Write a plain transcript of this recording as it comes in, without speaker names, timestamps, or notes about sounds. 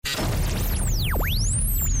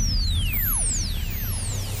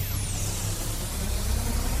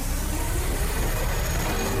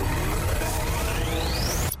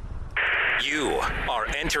You are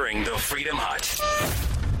entering the Freedom Hut.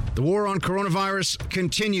 The war on coronavirus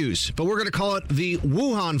continues, but we're going to call it the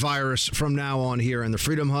Wuhan Virus from now on here in the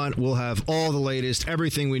Freedom Hut. We'll have all the latest,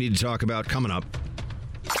 everything we need to talk about coming up.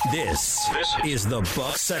 This is the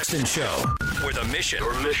Buck Sexton Show, where the mission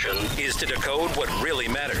is to decode what really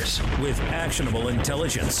matters with actionable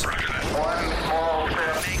intelligence. One small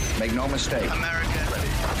step. Make no mistake. America,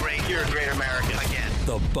 great. You're a great American again.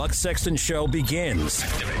 The Buck Sexton Show begins.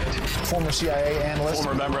 Former CIA analyst.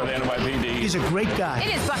 Former member of the NYPD. He's a great guy.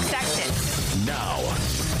 It is Buck Sexton. Now.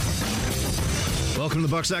 Welcome to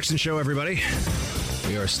the Buck Sexton Show, everybody.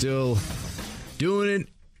 We are still doing it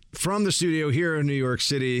from the studio here in New York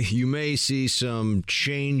City. You may see some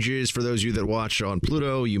changes for those of you that watch on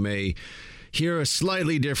Pluto. You may hear a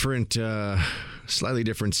slightly different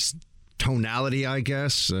tonality, I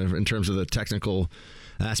guess, in terms of the technical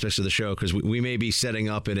aspects of the show, because we may be setting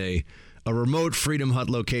up in a remote Freedom Hut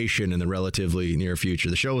location in the relatively near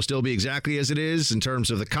future. The show will still be exactly as it is in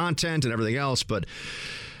terms of the content and everything else, but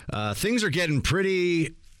things are getting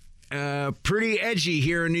pretty edgy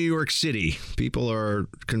here in New York City. People are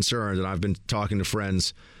concerned, and I've been talking to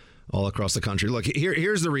friends all across the country. Look,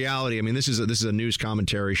 here's the reality. I mean, this is a news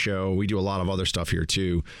commentary show. We do a lot of other stuff here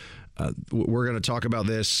too. We're going to talk about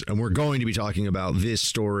this, and we're going to be talking about this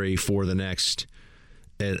story for the next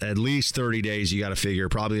at least 30 days. You got to figure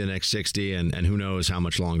probably the next 60, and who knows how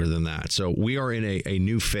much longer than that. So we are in a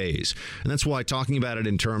new phase, and that's why talking about it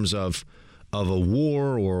in terms of a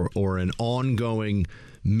war or an ongoing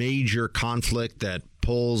major conflict that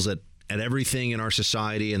pulls at everything in our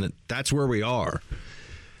society, and that's where we are.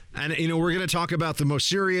 And, you know, we're going to talk about the most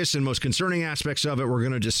serious and most concerning aspects of it. We're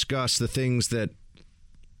going to discuss the things that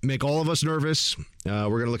make all of us nervous. We're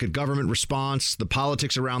going to look at government response, the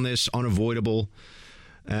politics around this, unavoidable.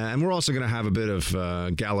 And we're also going to have a bit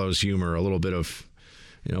of gallows humor, a little bit of,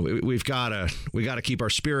 you know, we got to keep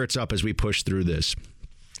our spirits up as we push through this.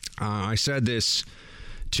 I said this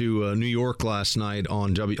to New York last night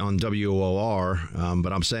on WOR,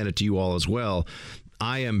 but I'm saying it to you all as well.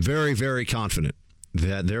 I am very, very confident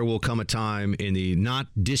that there will come a time in the not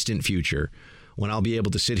distant future when I'll be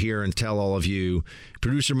able to sit here and tell all of you,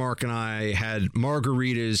 producer Mark and I had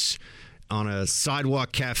margaritas on a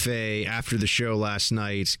sidewalk cafe after the show last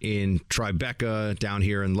night in Tribeca down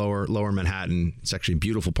here in lower Manhattan. It's actually a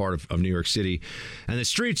beautiful part of New York City. And the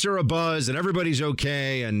streets are abuzz and everybody's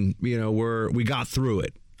okay. And, you know, we got through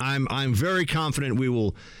it. I'm very confident we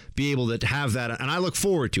will be able to have that. And I look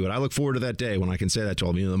forward to it. I look forward to that day when I can say that to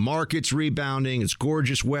all of you. You know, the market's rebounding. It's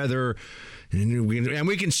gorgeous weather. And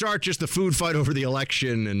we can start just the food fight over the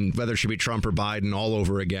election and whether it should be Trump or Biden all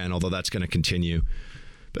over again, although that's going to continue.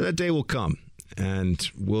 But that day will come, and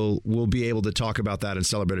we'll be able to talk about that and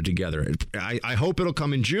celebrate it together. I hope it'll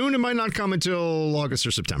come in June. It might not come until August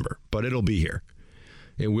or September, but it'll be here.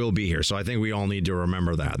 It will be here. So I think we all need to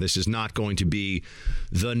remember that. This is not going to be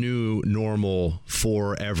the new normal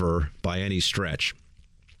forever by any stretch.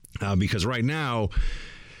 Because right now,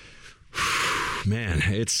 man,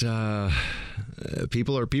 it's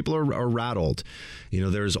people are rattled. You know,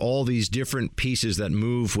 there's all these different pieces that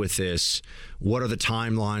move with this. What are the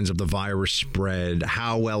timelines of the virus spread?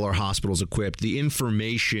 How well are hospitals equipped? The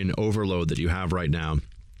information overload that you have right now.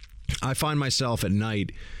 I find myself at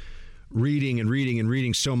night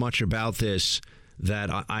reading so much about this that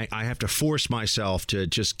I have to force myself to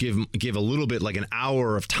just give a little bit, like an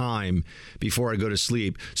hour of time before I go to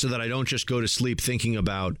sleep, so that I don't just go to sleep thinking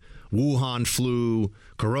about Wuhan flu,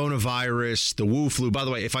 coronavirus, the Wu flu. By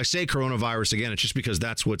the way, if I say coronavirus again, it's just because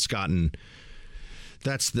that's what's gotten.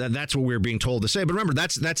 That's what we're being told to say. But remember,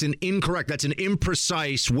 that's an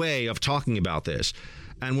imprecise way of talking about this.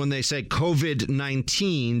 And when they say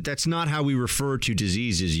COVID-19, that's not how we refer to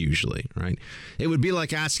diseases usually, right? It would be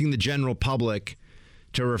like asking the general public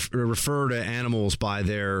to refer to animals by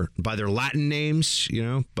their Latin names, you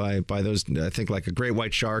know, by those. I think like a great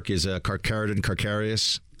white shark is a Carcharodon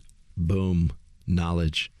carcharias. Boom,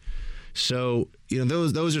 knowledge. So, you know,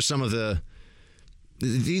 those are some of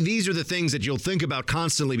these are the things that you'll think about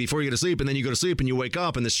constantly before you go to sleep, and then you go to sleep and you wake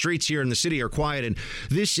up and the streets here in the city are quiet, and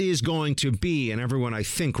this is going to be, and everyone I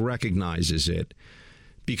think recognizes it,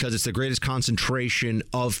 because it's the greatest concentration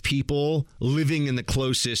of people living in the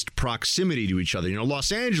closest proximity to each other. You know,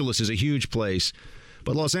 Los Angeles is a huge place,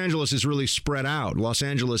 but Los Angeles is really spread out. Los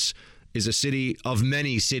Angeles is a city of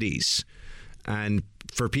many cities. And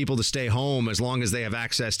for people to stay home as long as they have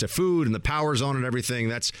access to food and the power's on and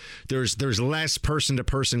everything, there's less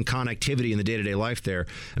person-to-person connectivity in the day-to-day life there.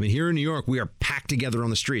 I mean, here in New York, we are packed together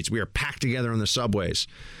on the streets. We are packed together on the subways.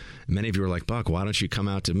 Many of you are like, Buck, why don't you come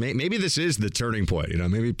out to maybe this is the turning point. You know,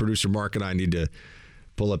 maybe producer Mark and I need to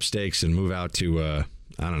pull up stakes and move out to, I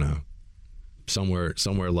don't know, somewhere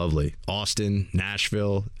lovely. Austin,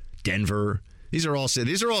 Nashville, Denver. These are all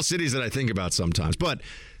cities that I think about sometimes. But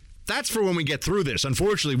that's for when we get through this.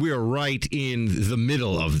 Unfortunately, we are right in the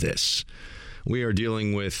middle of this. We are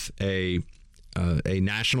dealing with a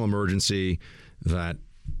national emergency that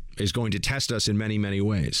is going to test us in many, many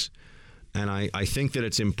ways. And I think that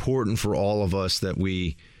it's important for all of us that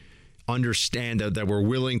we understand that we're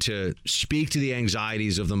willing to speak to the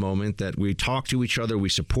anxieties of the moment, that we talk to each other, we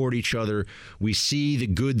support each other, we see the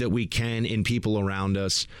good that we can in people around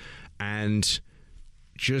us, and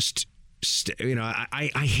just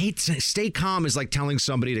I hate stay calm is like telling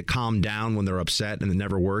somebody to calm down when they're upset, and it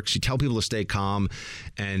never works. You tell people to stay calm,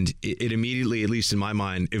 and it immediately, at least in my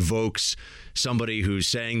mind, evokes somebody who's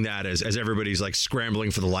saying that as everybody's like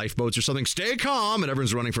scrambling for the lifeboats or something. Stay calm, and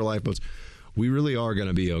everyone's running for lifeboats. We really are going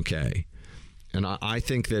to be okay. And I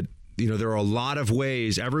think that, there are a lot of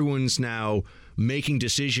ways everyone's now making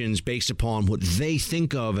decisions based upon what they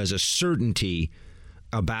think of as a certainty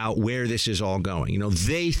about where this is all going.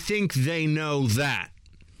 They think they know that.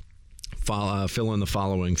 Fill in the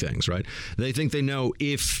following things, right? They think they know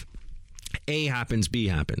if A happens, B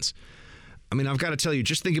happens. I mean, I've got to tell you,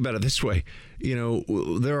 just think about it this way.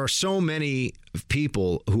 There are so many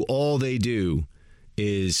people who all they do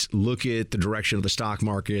is look at the direction of the stock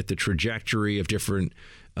market, the trajectory of different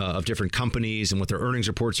companies and what their earnings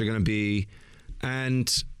reports are going to be.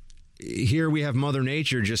 And here we have Mother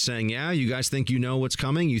Nature just saying, yeah, you guys think you know what's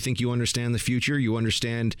coming? You think you understand the future? You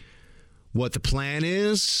understand what the plan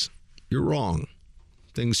is? You're wrong.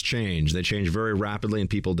 Things change. They change very rapidly, and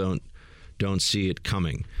people don't see it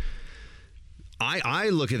coming. I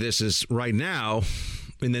look at this as right now,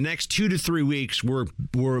 in the next 2 to 3 weeks, we're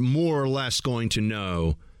more or less going to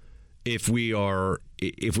know if we are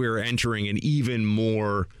entering an even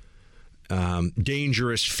more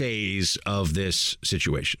dangerous phase of this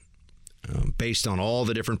situation. Based on all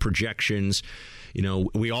the different projections,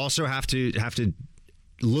 we also have to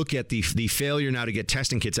look at the failure now to get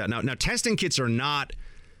testing kits out. Now, testing kits are not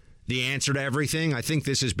the answer to everything. I think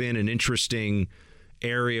this has been an interesting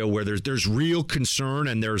area where there's real concern,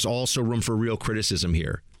 and there's also room for real criticism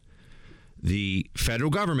here. The federal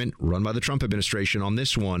government, run by the Trump administration on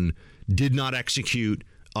this one, did not execute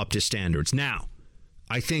up to standards. Now,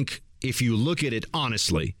 I think if you look at it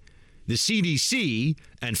honestly, the CDC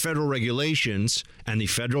and federal regulations and the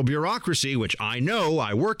federal bureaucracy, which I know,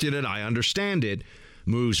 I worked in it, I understand it,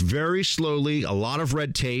 moves very slowly, a lot of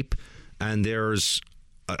red tape, and there's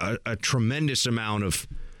a tremendous amount of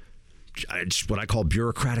what I call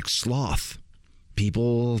bureaucratic sloth.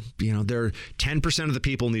 People, they're 10% of the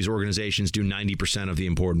people in these organizations do 90% of the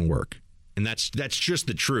important work. And that's just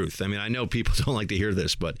the truth. I mean, I know people don't like to hear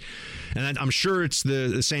this, and I'm sure it's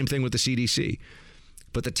the same thing with the CDC.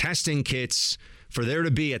 But the testing kits, for there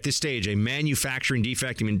to be at this stage a manufacturing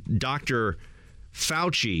defect, I mean, Dr.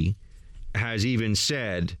 Fauci has even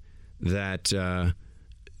said that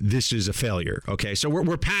this is a failure. Okay, so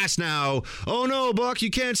we're past now. Oh no, Buck, you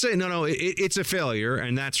can't say no. It's a failure,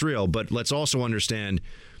 and that's real. But let's also understand.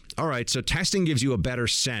 All right, so testing gives you a better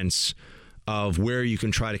sense of where you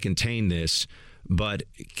can try to contain this. But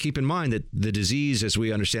keep in mind that the disease, as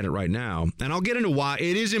we understand it right now, and I'll get into why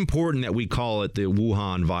it is important that we call it the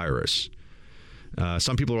Wuhan virus.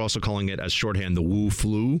 Some people are also calling it, as shorthand, the Wu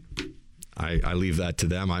flu. I leave that to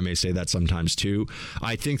them. I may say that sometimes too.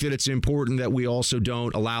 I think that it's important that we also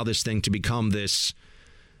don't allow this thing to become this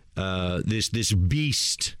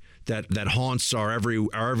beast that haunts our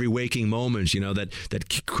every waking moments.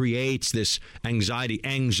 That creates this anxiety.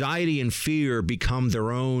 Anxiety and fear become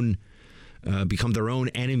their own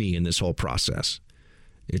enemy in this whole process.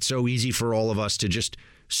 It's so easy for all of us to just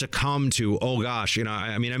succumb to, oh gosh,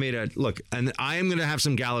 I made a look, and I am going to have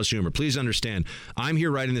some gallows humor. Please understand, I'm here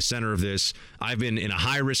right in the center of this. I've been in a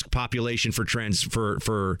high risk population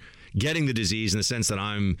for getting the disease, in the sense that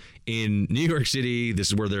I'm in New York City. This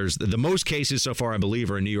is where there's the most cases so far, I believe,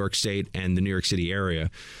 are in New York State and the New York City area.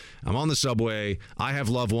 I'm on the subway. I have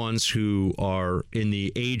loved ones who are in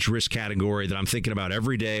the age risk category that I'm thinking about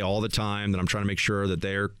every day, all the time, that I'm trying to make sure that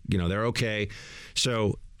they're okay.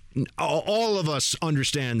 So all of us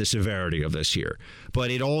understand the severity of this here,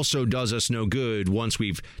 but it also does us no good once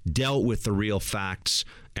we've dealt with the real facts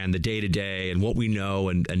and the day-to-day and what we know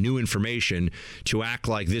and new information, to act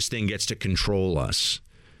like this thing gets to control us.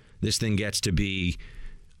 This thing gets to be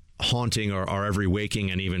haunting our every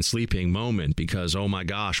waking and even sleeping moment because, oh my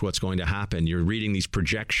gosh, what's going to happen? You're reading these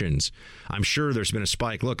projections. I'm sure there's been a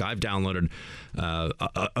spike. Look, I've downloaded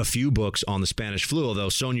a few books on the Spanish flu, although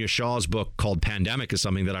Sonia Shaw's book called Pandemic is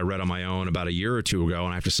something that I read on my own about a year or two ago,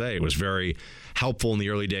 and I have to say it was very helpful in the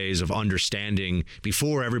early days of understanding,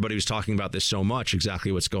 before everybody was talking about this so much,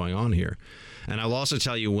 exactly what's going on here. And I'll also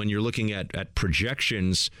tell you, when you're looking at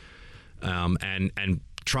projections and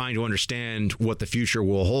trying to understand what the future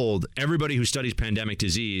will hold, everybody who studies pandemic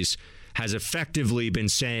disease has effectively been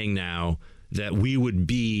saying now that we would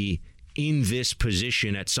be in this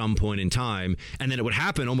position at some point in time, and then it would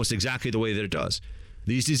happen almost exactly the way that it does.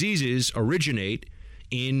 These diseases originate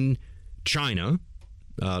in China,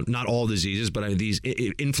 not all diseases, but these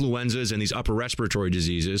influenzas and these upper respiratory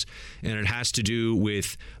diseases, and it has to do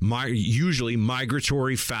with usually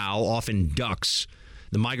migratory fowl, often ducks,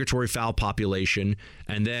 the migratory fowl population,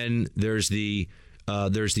 and then there's the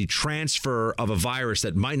transfer of a virus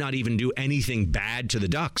that might not even do anything bad to the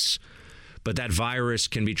ducks, but that virus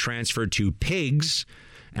can be transferred to pigs,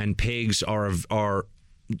 and pigs are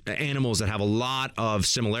animals that have a lot of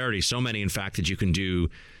similarities, so many, in fact, that you can do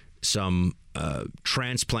some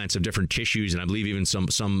transplants of different tissues, and I believe even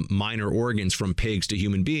some minor organs from pigs to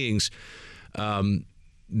human beings.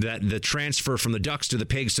 That the transfer from the ducks to the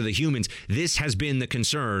pigs to the humans, this has been the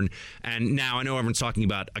concern. And now I know everyone's talking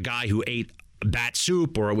about a guy who ate bat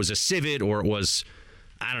soup, or it was a civet, or it was,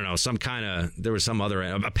 I don't know, there was some other,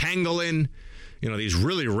 a pangolin, these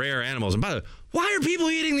really rare animals. And by the way, why are people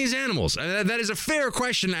eating these animals? That is a fair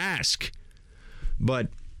question to ask. But,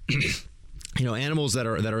 animals that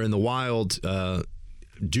are in the wild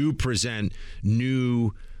do present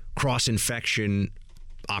new cross-infection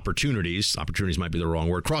opportunities might be the wrong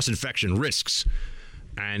word, cross-infection risks.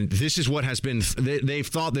 And this is what has been, they've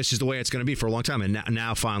thought this is the way it's going to be for a long time. And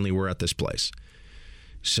now finally we're at this place.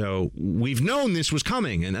 So we've known this was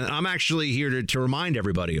coming. And I'm actually here to remind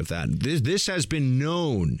everybody of that. This has been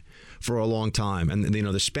known for a long time. And,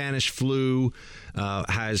 the Spanish flu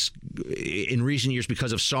has, in recent years,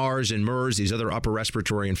 because of SARS and MERS, these other upper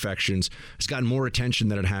respiratory infections, has gotten more attention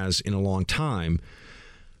than it has in a long time.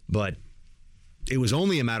 But it was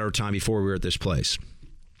only a matter of time before we were at this place.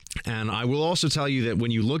 And I will also tell you that when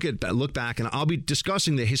you look back, and I'll be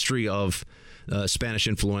discussing the history of Spanish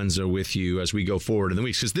influenza with you as we go forward in the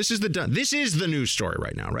weeks, because this is the news story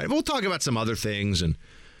right now, right? We'll talk about some other things, and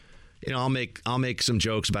I'll make some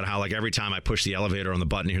jokes about how, like, every time I push the elevator on the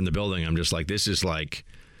button here in the building, I'm just like, this is like,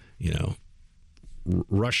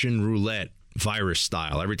 Russian roulette virus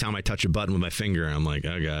style. Every time I touch a button with my finger, I'm like,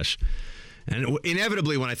 oh gosh. And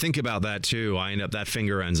inevitably, when I think about that too, that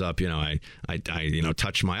finger ends up, I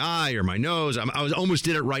touch my eye or my nose. I almost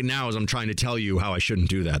did it right now as I'm trying to tell you how I shouldn't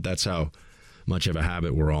do that. That's how much of a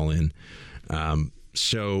habit we're all in.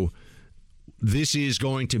 So this is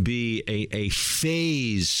going to be a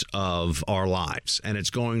phase of our lives, and it's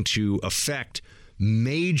going to affect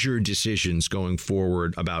major decisions going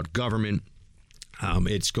forward about government.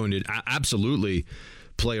 It's going to absolutely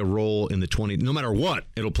play a role in no matter what,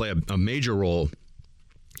 it'll play a major role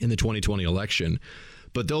in the 2020 election.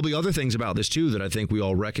 But there'll be other things about this too that I think we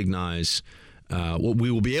all recognize.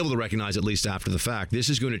 We will be able to recognize, at least after the fact. This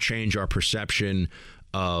is going to change our perception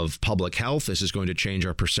of public health. This is going to change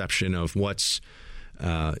our perception of what's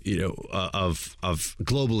of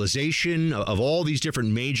globalization, of all these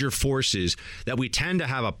different major forces that we tend to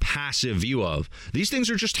have a passive view of. These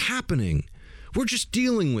things are just happening. We're just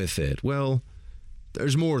dealing with it. Well,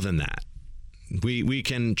 there's more than that. We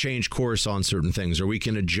can change course on certain things, or we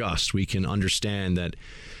can adjust. We can understand that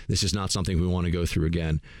this is not something we want to go through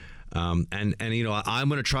again. And I'm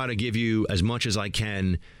going to try to give you as much as I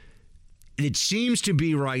can. It seems to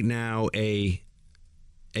be right now a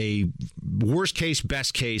worst case,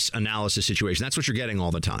 best case analysis situation. That's what you're getting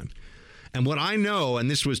all the time. And what I know, and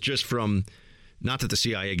this was just from, not that the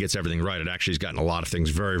CIA gets everything right. It actually has gotten a lot of things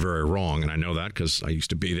very, very wrong. And I know that because I used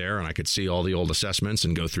to be there and I could see all the old assessments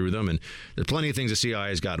and go through them. And there's plenty of things the CIA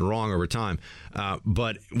has gotten wrong over time.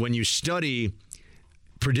 But when you study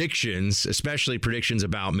predictions, especially predictions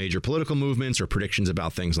about major political movements or predictions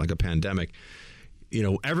about things like a pandemic,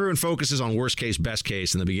 everyone focuses on worst case, best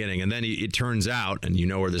case in the beginning. And then it turns out, and you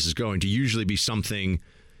know where this is going, to usually be something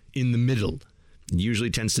in the middle. Usually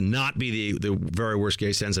tends to not be the very worst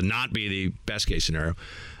case, tends to not be the best case scenario.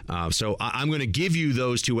 So I'm going to give you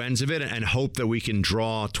those two ends of it and hope that we can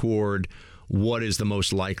draw toward what is the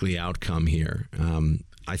most likely outcome here.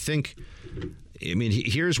 I think,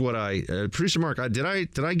 here's what producer Mark, did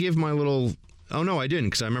I give my little, oh no, I didn't,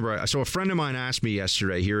 because I remember, so a friend of mine asked me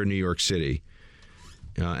yesterday here in New York City,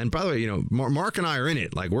 And by the way, Mark and I are in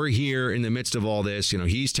it. Like, we're here in the midst of all this.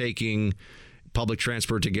 He's taking public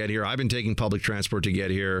transport to get here. I've been taking public transport to get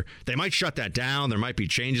here. They might shut that down. There might be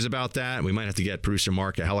changes about that. We might have to get producer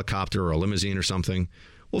Mark a helicopter or a limousine or something.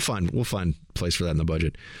 We'll find a place for that in the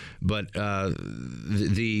budget. But a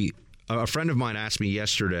friend of mine asked me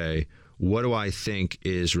yesterday, what do I think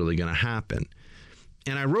is really going to happen?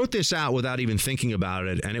 And I wrote this out without even thinking about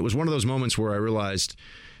it. And it was one of those moments where I realized,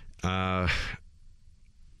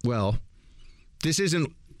 this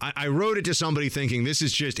isn't, I wrote it to somebody thinking this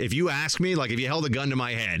is just, if you ask me, like if you held a gun to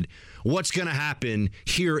my head, what's going to happen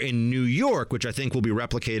here in New York, which I think will be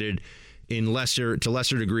replicated in lesser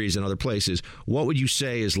degrees in other places, what would you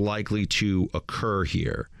say is likely to occur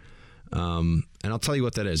here? And I'll tell you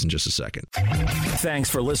what that is in just a second. Thanks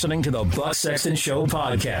for listening to the Buck Sexton Show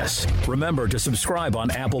podcast. Remember to subscribe on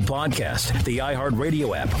Apple Podcast, the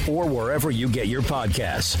iHeartRadio app, or wherever you get your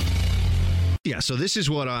podcasts. Yeah, so this is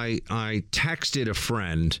what I texted a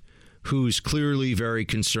friend who's clearly very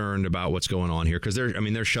concerned about what's going on here, because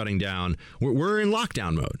they're shutting down. We're in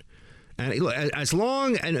lockdown mode.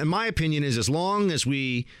 And my opinion is, as long as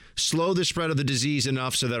we slow the spread of the disease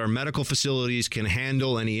enough so that our medical facilities can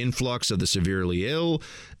handle any influx of the severely ill,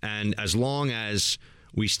 and as long as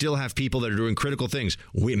we still have people that are doing critical things,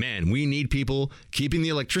 we need people keeping the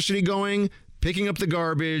electricity going, picking up the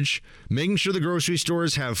garbage, making sure the grocery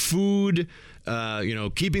stores have food,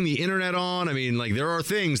 keeping the internet on. There are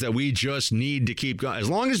things that we just need to keep going. As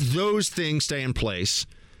long as those things stay in place,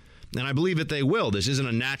 and I believe that they will. This isn't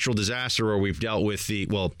a natural disaster where we've dealt with it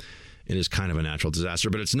is kind of a natural disaster,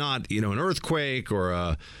 but it's not, an earthquake or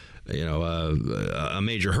a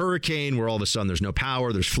major hurricane where all of a sudden there's no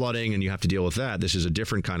power, there's flooding, and you have to deal with that. This is a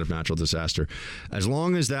different kind of natural disaster. As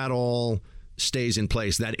long as that all stays in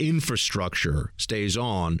place, that infrastructure stays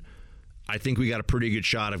on, I think we got a pretty good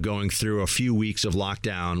shot of going through a few weeks of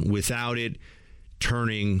lockdown without it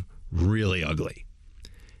turning really ugly.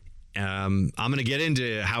 I'm going to get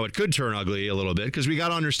into how it could turn ugly a little bit, because we got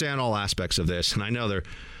to understand all aspects of this. And I know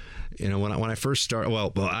when I first started,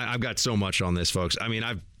 I've got so much on this, folks.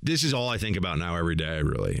 This is all I think about now every day,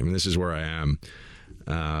 really. This is where I am.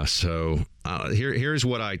 Here's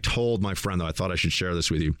what I told my friend, though. I thought I should share this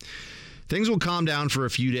with you. Things will calm down for a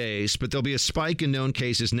few days, but there'll be a spike in known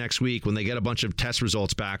cases next week when they get a bunch of test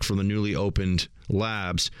results back from the newly opened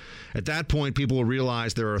labs. At that point, people will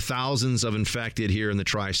realize there are thousands of infected here in the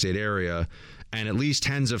tri-state area and at least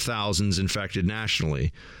tens of thousands infected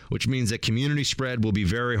nationally, which means that community spread will be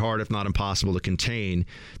very hard, if not impossible, to contain.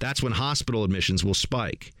 That's when hospital admissions will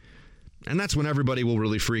spike. And that's when everybody will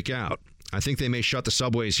really freak out. I think they may shut the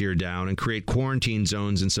subways here down and create quarantine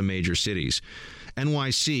zones in some major cities.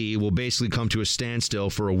 NYC will basically come to a standstill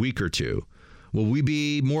for a week or two. Will we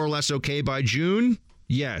be more or less okay by June?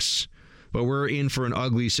 Yes, but we're in for an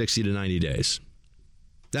ugly 60 to 90 days.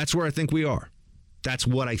 That's where I think we are. That's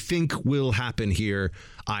what I think will happen here.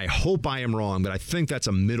 I hope I am wrong, but I think that's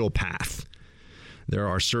a middle path. There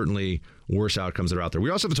are certainly worse outcomes that are out there. We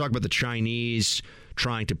also have to talk about the Chinese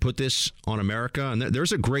trying to put this on America. And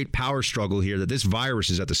there's a great power struggle here that this virus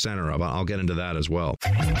is at the center of. I'll get into that as well.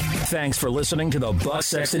 Thanks for listening to the Buck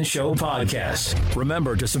Sexton Show podcast.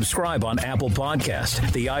 Remember to subscribe on Apple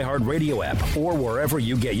Podcast, the iHeartRadio app, or wherever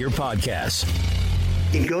you get your podcasts.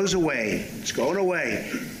 It goes away. It's going away.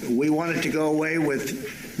 We want it to go away with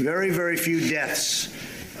very, very few deaths.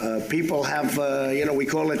 People have, we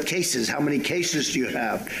call it cases. How many cases do you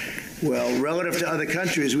have? Well, relative to other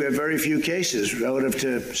countries, we have very few cases. Relative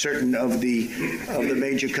to certain of the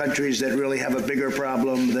major countries that really have a bigger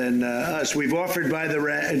problem than us, we've offered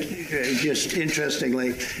just interestingly,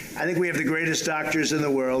 I think we have the greatest doctors in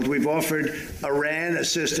the world. We've offered Iran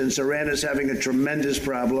assistance. Iran is having a tremendous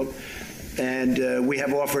problem. And we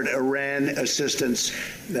have offered Iran assistance.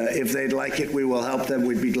 If they'd like it, we will help them.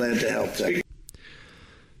 We'd be glad to help them.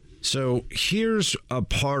 So here's a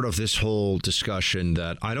part of this whole discussion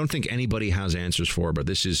that I don't think anybody has answers for, but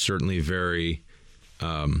this is certainly very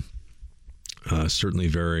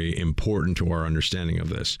important to our understanding of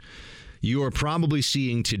this. You are probably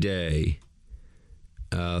seeing today,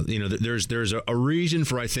 there's a reason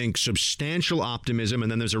for, I think, substantial optimism,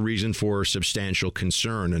 and then there's a reason for substantial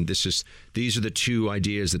concern. And these are the two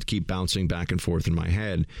ideas that keep bouncing back and forth in my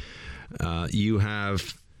head. You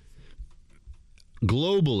have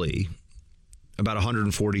globally about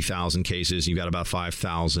 140,000 cases. You've got about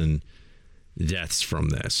 5,000 deaths from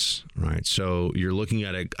this, right? So you're looking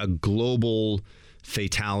at a global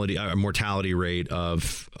mortality rate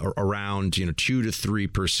of around 2 to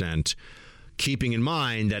 3%. Keeping in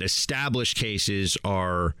mind that established cases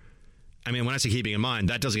are I mean, when I say keeping in mind,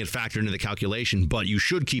 that doesn't get factored into the calculation, but you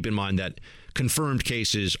should keep in mind that confirmed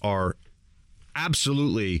cases are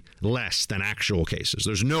absolutely less than actual cases.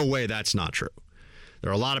 There's no way that's not true. There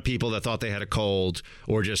are a lot of people that thought they had a cold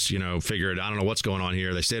or just, figured, I don't know what's going on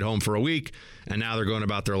here. They stayed home for a week and now they're going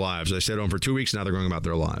about their lives. They stayed home for 2 weeks, now they're going about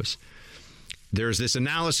their lives. There's this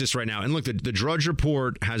analysis right now. And look, the Drudge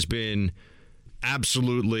Report has been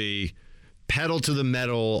absolutely pedal to the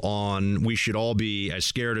metal on we should all be as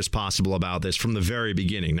scared as possible about this from the very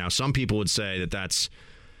beginning. Now, some people would say that's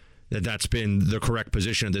been the correct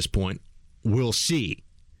position at this point. We'll see.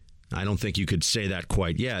 I don't think you could say that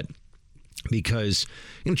quite yet because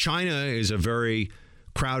China is a very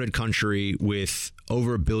crowded country with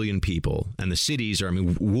over 1 billion people, and the cities are,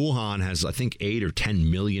 Wuhan has, I think, 8 or 10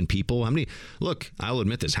 million people. How many? Look, I'll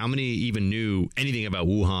admit this. How many even knew anything about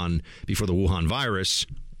Wuhan before the Wuhan virus,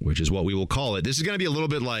 which is what we will call it? This is going to be a little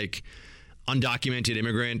bit like undocumented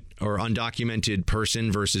immigrant or undocumented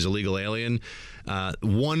person versus illegal alien.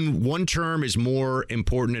 One term is more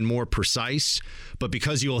important and more precise, but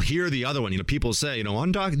because you'll hear the other one, people say, the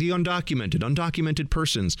undocumented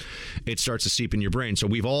persons, it starts to seep in your brain. So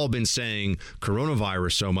we've all been saying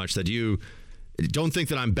coronavirus so much that you don't think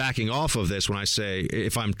that I'm backing off of this when I say,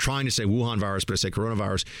 if I'm trying to say Wuhan virus, but I say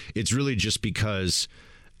coronavirus, it's really just because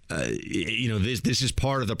this is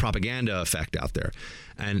part of the propaganda effect out there.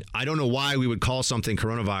 And I don't know why we would call something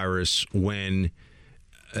coronavirus when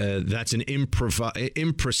that's an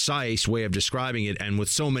imprecise way of describing it. And with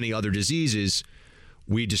so many other diseases,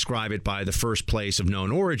 we describe it by the first place of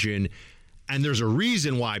known origin. And there's a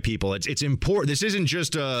reason why people, it's important. This isn't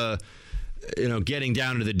just getting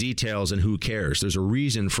down into the details and who cares. There's a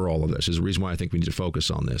reason for all of this. There's a reason why I think we need to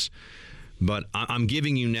focus on this. But I'm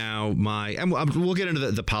giving you now and we'll get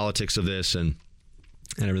into the politics of this and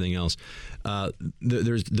everything else.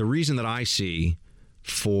 There's the reason that I see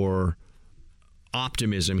for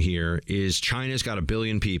optimism here is China's got 1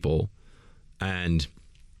 billion people, and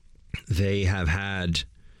they have had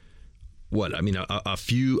a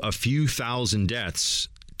few thousand deaths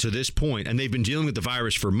to this point, and they've been dealing with the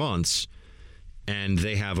virus for months, and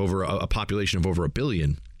they have over a population of over 1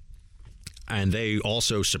 billion. And they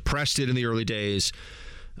also suppressed it in the early days,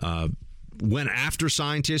 went after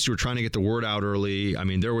scientists who were trying to get the word out early.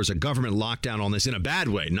 There was a government lockdown on this in a bad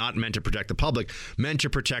way, not meant to protect the public, meant to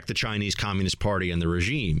protect the Chinese Communist Party and the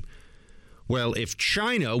regime. Well, if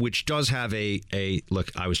China, which does have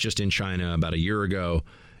look, I was just in China about a year ago.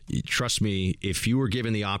 Trust me, if you were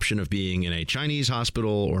given the option of being in a Chinese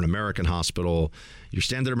hospital or an American hospital, your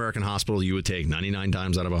standard American hospital, you would take 99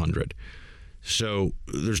 times out of 100. So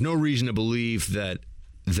there's no reason to believe that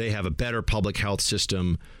they have a better public health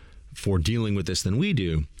system for dealing with this than we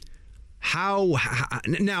do. How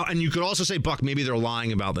now, and you could also say, Buck, maybe they're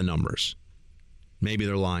lying about the numbers. Maybe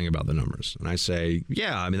they're lying about the numbers. And I say,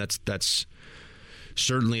 yeah, that's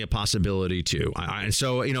certainly a possibility too. And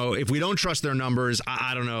so, if we don't trust their numbers,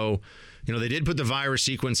 I don't know. They did put the virus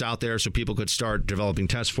sequence out there so people could start developing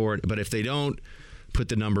tests for it. But if they don't put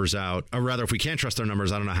the numbers out, or rather, if we can't trust their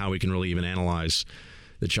numbers, I don't know how we can really even analyze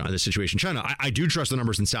the situation in China. I do trust the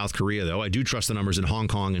numbers in South Korea, though. I do trust the numbers in Hong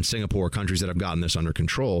Kong and Singapore, countries that have gotten this under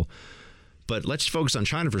control. But let's focus on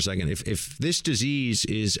China for a second. If this disease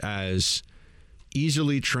is as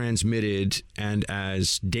easily transmitted and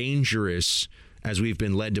as dangerous as we've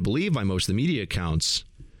been led to believe by most of the media accounts,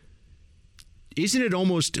 isn't it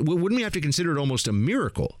wouldn't we have to consider it almost a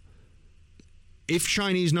miracle if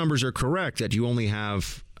Chinese numbers are correct that you only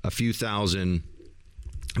have a few thousand?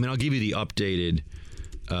 I'll give you the updated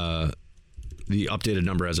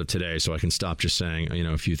number as of today, so I can stop just saying,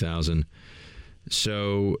 a few thousand.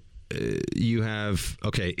 So you have,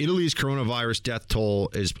 Italy's coronavirus death toll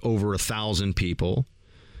is over 1,000 people.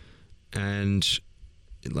 And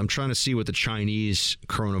I'm trying to see what the Chinese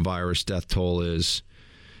coronavirus death toll is.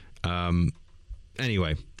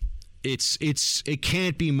 Anyway, it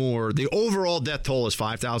can't be more. The overall death toll is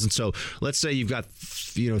 5,000. So let's say you've got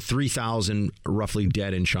 3,000 roughly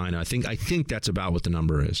dead in China. I think that's about what the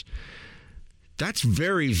number is. That's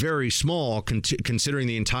very, very small considering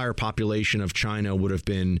the entire population of China would have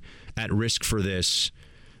been at risk for this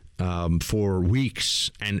for weeks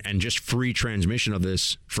and just free transmission of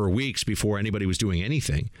this for weeks before anybody was doing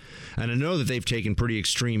anything. And I know that they've taken pretty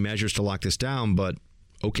extreme measures to lock this down, but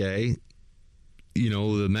okay.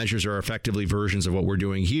 The measures are effectively versions of what we're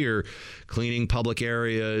doing here, cleaning public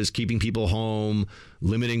areas, keeping people home,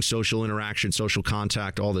 limiting social interaction, social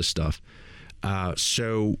contact, all this stuff. Why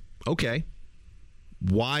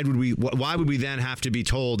would we then have to be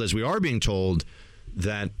told, as we are being told,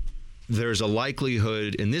 that there's a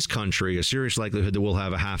likelihood in this country, a serious likelihood that we'll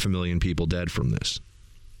have 500,000 people dead from this?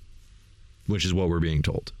 which is what we're being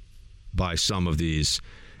told by some of these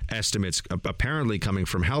estimates apparently coming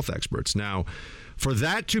from health experts. Now, for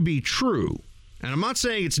that to be true, and I'm not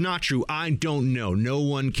saying it's not true, I don't know. No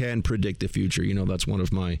one can predict the future. You know, that's one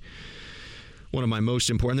of my most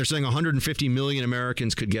important. They're saying 150 million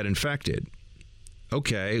Americans could get infected.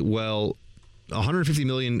 Okay, well, 150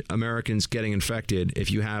 million Americans getting infected, if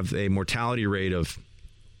you have a mortality rate of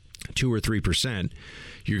 2 or 3%,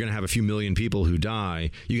 you're going to have a few million people who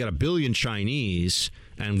die. You got a billion Chinese,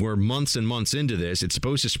 and we're months and months into this. It's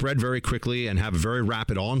supposed to spread very quickly and have a very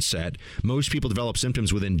rapid onset. Most people develop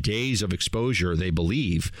symptoms within days of exposure, they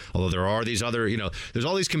believe, although there are these other, there's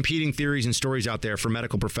all these competing theories and stories out there for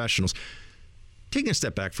medical professionals. Taking a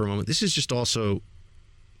step back for a moment, this is just also,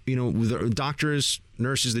 the doctors,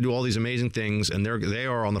 nurses, they do all these amazing things, and they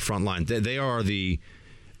are on the front line. They are the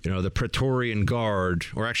Praetorian Guard,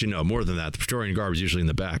 or actually, no, more than that. The Praetorian Guard is usually in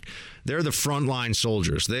the back. They're the frontline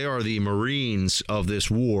soldiers. They are the Marines of this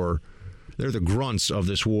war. They're the grunts of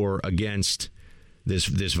this war against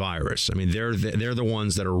this virus. I mean, they're the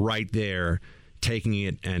ones that are right there taking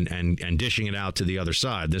it and dishing it out to the other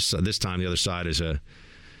side. This time, the other side is a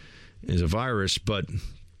virus, but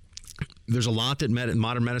there's a lot that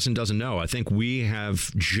modern medicine doesn't know. I think we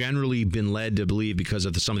have generally been led to believe, because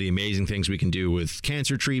of some of the amazing things we can do with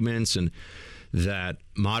cancer treatments, and that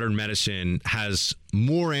modern medicine has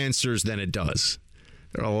more answers than it does.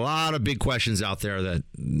 There are a lot of big questions out there that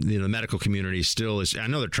the medical community still is. I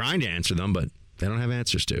know they're trying to answer them, but they don't have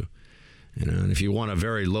answers to. And if you want a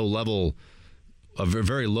very low level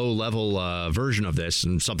version of this,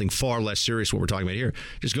 and something far less serious what we're talking about here,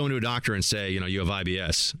 just go into a doctor and say, you have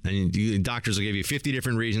IBS, and doctors will give you 50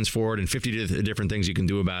 different reasons for it and 50 different things you can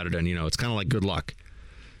do about it, and it's kind of like good luck.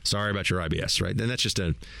 Sorry about your IBS, right? And that's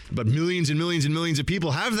but millions and millions and millions of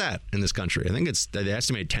people have that in this country. I think they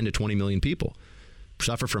estimate 10 to 20 million people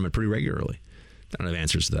suffer from it pretty regularly. They don't have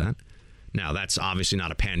answers to that. Now, that's obviously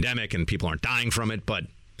not a pandemic and people aren't dying from it, but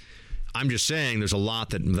I'm just saying there's a lot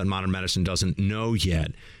that modern medicine doesn't know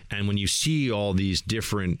yet. And when you see all these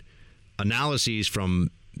different analyses from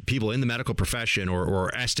people in the medical profession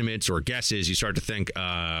or estimates or guesses, you start to think,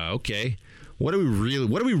 okay, what do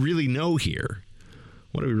we really know here?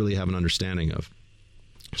 What do we really have an understanding of?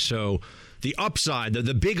 So the upside,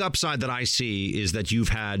 the big upside that I see is that you've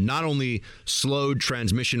had not only slowed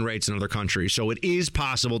transmission rates in other countries, so it is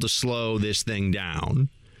possible to slow this thing down.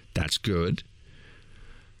 That's good.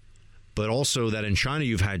 But also that in China,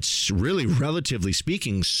 you've had really, relatively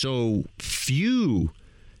speaking, so few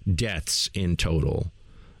deaths in total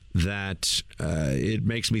that it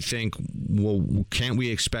makes me think, well, can't we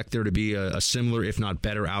expect there to be a similar, if not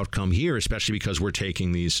better, outcome here, especially because we're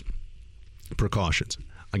taking these precautions?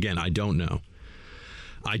 Again, I don't know.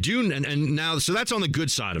 I do, and now, so that's on the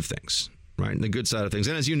good side of things, right? The good side of things.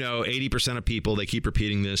 And as you know, 80% of people, they keep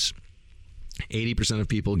repeating this, 80% of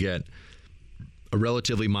people get a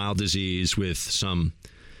relatively mild disease with some,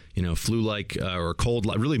 flu-like or cold,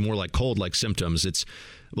 really more like cold-like symptoms.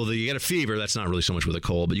 You get a fever. That's not really so much with a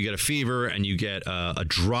cold, but you get a fever and you get a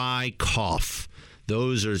dry cough.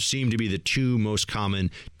 Those seem to be the two most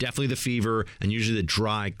common. Definitely the fever and usually the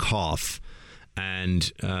dry cough,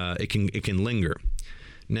 and it can linger.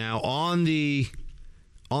 Now, on the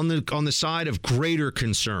side of greater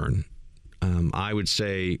concern, I would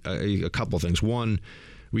say a couple of things. One,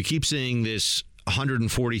 we keep seeing this.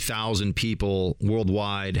 140,000 people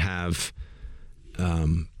worldwide have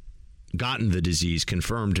gotten the disease,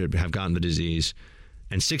 confirmed to have gotten the disease,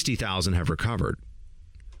 and 60,000 have recovered.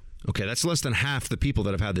 Okay, that's less than half the people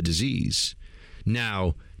that have had the disease.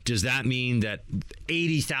 Now, does that mean that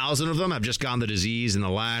 80,000 of them have just gotten the disease in the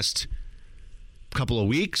last couple of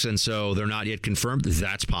weeks, and so they're not yet confirmed?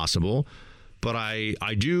 That's possible. But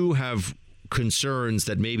I do have concerns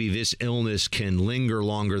that maybe this illness can linger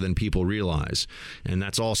longer than people realize. And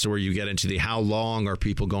that's also where you get into how long are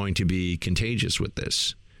people going to be contagious with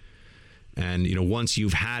this? And, once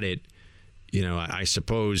you've had it, I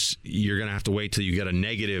suppose you're going to have to wait till you get a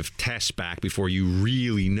negative test back before you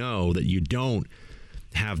really know that you don't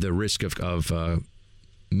have the risk of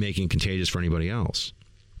making contagious for anybody else.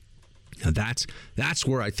 Now that's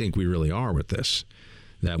where I think we really are with this,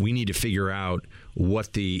 that we need to figure out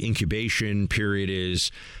what the incubation period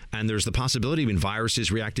is, and there's the possibility even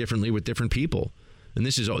viruses react differently with different people. And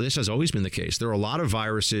this has always been the case. There are a lot of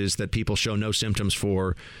viruses that people show no symptoms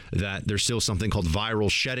for, that there's still something called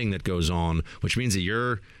viral shedding that goes on, which means that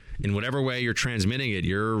you're, in whatever way you're transmitting it,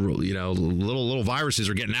 your little viruses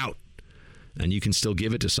are getting out, and you can still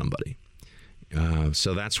give it to somebody.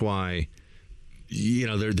 So that's why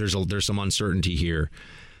there's some uncertainty here.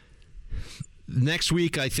 next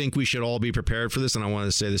week, I think we should all be prepared for this, and I wanted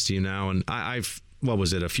to say this to you now. And I've what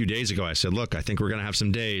was it, a few days ago, I said, look, I think we're going to have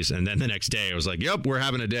some days. And then the next day, I was like, yep, we're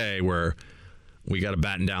having a day where we got to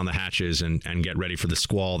batten down the hatches and get ready for the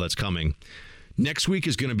squall that's coming. Next week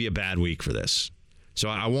is going to be a bad week for this. So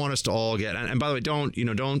I want us to all get, and by the way,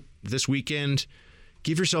 don't this weekend,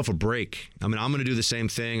 give yourself a break. I mean, I'm going to do the same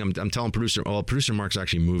thing. I'm telling producer Mark's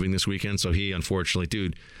actually moving this weekend. So he, unfortunately,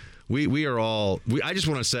 dude, we are all, I just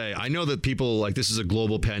want to say, I know that people like this is a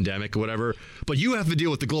global pandemic or whatever, but you have to deal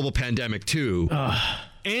with the global pandemic too.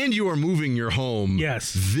 And you are moving your home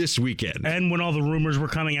this weekend. And when all the rumors were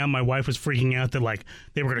coming out, my wife was freaking out that like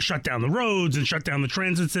they were going to shut down the roads and shut down the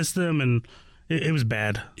transit system, and it was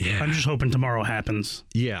bad. Yeah. I'm just hoping tomorrow happens.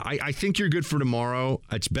 Yeah, I think you're good for tomorrow.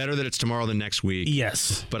 It's better that it's tomorrow than next week.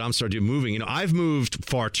 Yes. But I'm starting moving. I've moved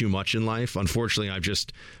far too much in life. Unfortunately, I've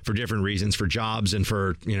just, for different reasons, for jobs and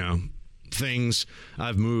for, things,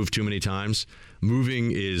 I've moved too many times.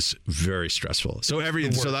 Moving is very stressful. So I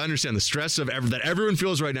understand the stress of that everyone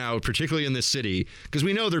feels right now, particularly in this city, because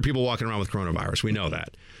we know there are people walking around with coronavirus. We know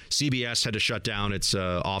that. CBS had to shut down its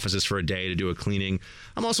offices for a day to do a cleaning.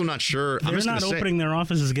 I'm also not sure. They're not opening their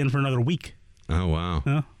offices again for another week. Oh, wow.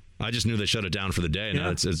 Yeah. I just knew they shut it down for the day.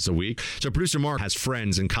 Now it's a week. So producer Mark has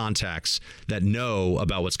friends and contacts that know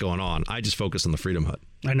about what's going on. I just focus on the Freedom Hut.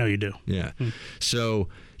 I know you do. Yeah. So,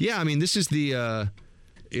 yeah, I mean, this is the,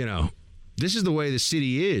 this is the way the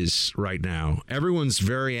city is right now. Everyone's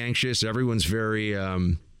very anxious. Everyone's very,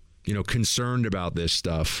 concerned about this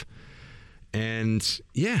stuff. And,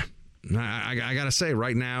 yeah, I got to say,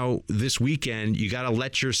 right now, this weekend, you got to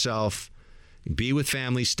let yourself be with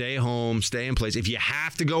family, stay home, stay in place. If you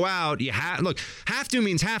have to go out, have to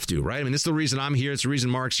means have to, right? I mean, this is the reason I'm here. It's the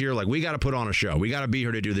reason Mark's here. Like, we got to put on a show. We got to be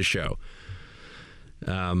here to do the show.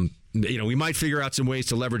 We might figure out some ways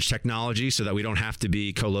to leverage technology so that we don't have to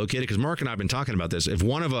be co-located. Because Mark and I have been talking about this. If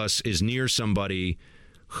one of us is near somebody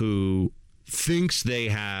who thinks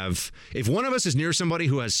if one of us is near somebody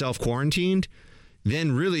who has self-quarantined,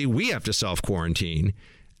 then really we have to self-quarantine.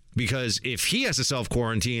 Because if he has to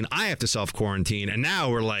self-quarantine, I have to self-quarantine. And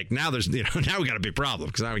now we're like, now we got a big problem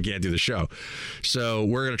because now we can't do the show. So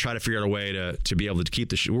we're going to try to figure out a way to be able to keep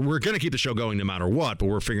the show. We're going to keep the show going no matter what, but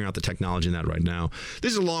we're figuring out the technology in that right now.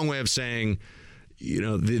 This is a long way of saying,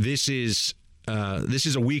 this is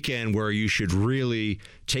a weekend where you should really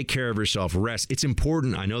take care of yourself, rest. It's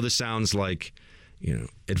important. I know this sounds like,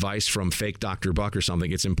 advice from fake Dr. Buck or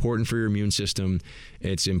something. It's important for your immune system.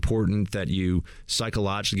 It's important that you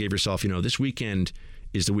psychologically give yourself, this weekend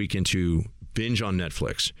is the weekend to binge on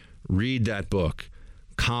Netflix, read that book,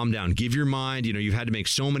 calm down, give your mind, you've had to make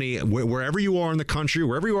so many, wherever you are in the country,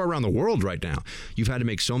 wherever you are around the world right now, you've had to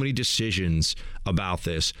make so many decisions about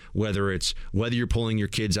this, whether you're pulling your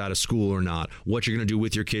kids out of school or not, what you're going to do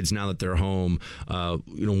with your kids now that they're home,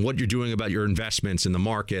 what you're doing about your investments in the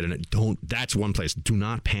market. And that's one place. Do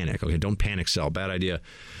not panic. Okay. Don't panic sell. Bad idea.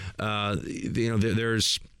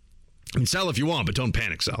 Sell if you want, but don't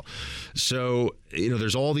panic sell. So,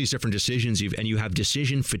 there's all these different decisions you have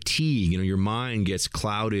decision fatigue. Your mind gets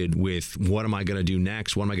clouded with what am I going to do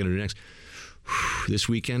next? What am I going to do next? This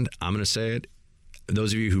weekend, I'm going to say it.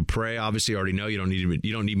 Those of you who pray obviously already know. You don't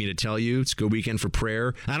need me to tell you. It's a good weekend for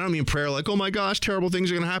prayer. I don't mean prayer like, oh my gosh, terrible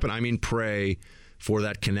things are going to happen. I mean pray for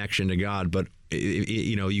that connection to God. But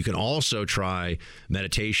you can also try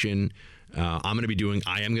meditation. I am going to be doing a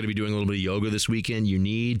little bit of yoga this weekend.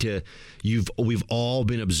 We've all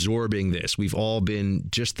been absorbing this. We've all been,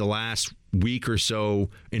 just the last week or so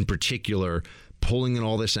in particular, pulling in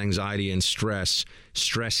all this anxiety and stress.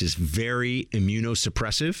 Stress is very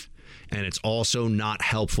immunosuppressive, and it's also not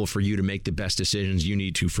helpful for you to make the best decisions you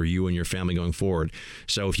need to for you and your family going forward.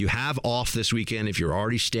 So if you have off this weekend, if you're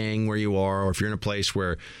already staying where you are, or if you're in a place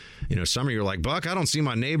where, some of you are like, Buck, I don't see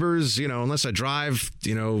my neighbors, unless I drive,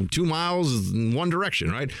 2 miles in one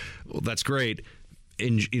direction, right? Well, that's great.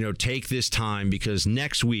 And, take this time, because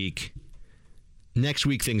next week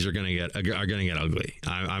things are going to get ugly.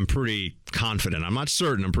 I'm pretty confident. I'm not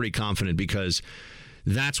certain. I'm pretty confident, because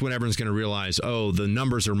that's when everyone's going to realize, the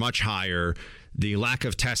numbers are much higher. The lack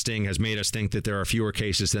of testing has made us think that there are fewer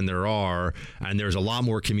cases than there are, and there's a lot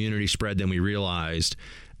more community spread than we realized.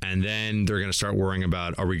 And then they're going to start worrying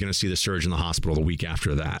about, are we going to see the surge in the hospital the week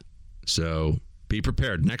after that? So be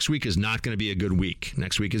prepared. Next week is not going to be a good week.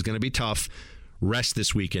 Next week is going to be tough. Rest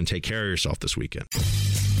this weekend. Take care of yourself this weekend.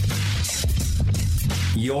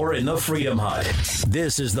 You're in the Freedom Hut.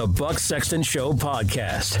 This is the Buck Sexton Show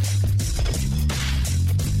podcast.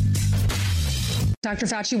 Dr.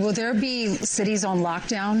 Fauci, will there be cities on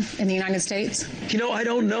lockdown in the United States? I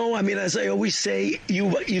don't know. I mean, as I always say,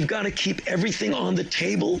 you've got to keep everything on the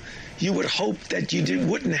table. you would hope that you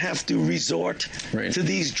wouldn't have to resort to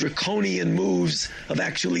these draconian moves of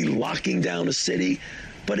actually locking down a city.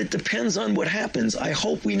 But it depends on what happens. I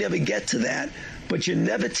hope we never get to that. But you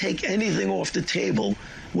never take anything off the table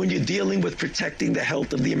when you're dealing with protecting the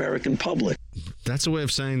health of the American public. That's a way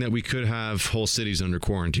of saying that we could have whole cities under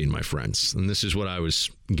quarantine, my friends. And this is what I was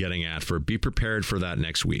getting at for be prepared for that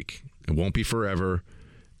next week. It won't be forever.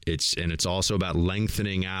 It's also about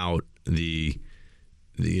lengthening out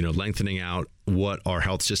lengthening out what our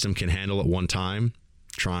health system can handle at one time,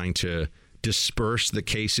 trying to disperse the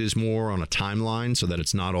cases more on a timeline so that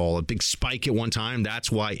it's not all a big spike at one time.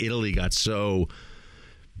 That's why Italy got so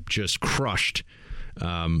just crushed.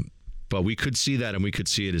 But we could see that, and we could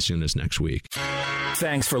see it as soon as next week.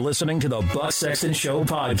 Thanks for listening to the Buck Sexton Show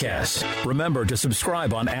podcast. Remember to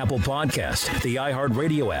subscribe on Apple Podcasts, the iHeart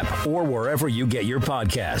Radio app, or wherever you get your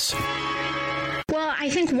podcasts. Well, I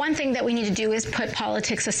think one thing that we need to do is put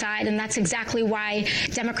politics aside, and that's exactly why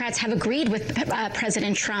Democrats have agreed with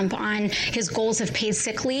President Trump on his goals of paid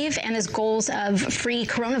sick leave and his goals of free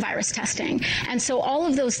coronavirus testing. And so all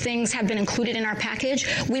of those things have been included in our package.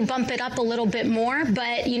 We bump it up a little bit more,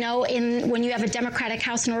 but, when you have a Democratic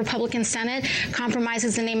House and a Republican Senate, compromise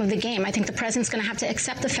is the name of the game. I think the president's going to have to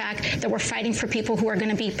accept the fact that we're fighting for people who are going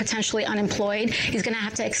to be potentially unemployed. He's going to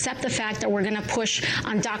have to accept the fact that we're going to push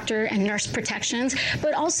on doctor and nurse protections.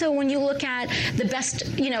 But also, when you look at the best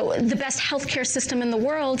healthcare system in the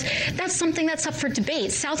world, that's something that's up for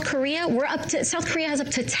debate. South Korea has up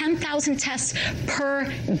to 10,000 tests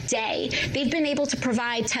per day. They've been able to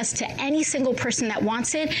provide tests to any single person that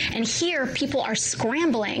wants it, and here people are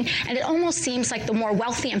scrambling. And it almost seems like the more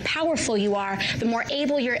wealthy and powerful you are, the more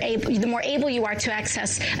able you are to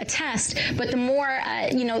access a test. But the more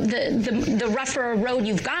the rougher a road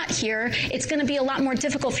you've got here, it's going to be a lot more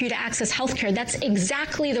difficult for you to access healthcare. That's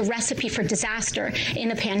exactly the recipe for disaster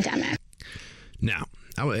in a pandemic. Now,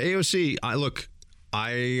 AOC,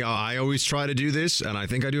 I always try to do this, and I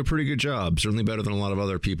think I do a pretty good job, certainly better than a lot of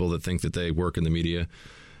other people that think that they work in the media.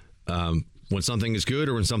 When something is good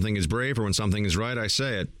or when something is brave or when something is right, I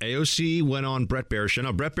say it. AOC went on Bret Baier's show.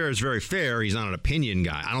 Now, Bret Baier is very fair. He's not an opinion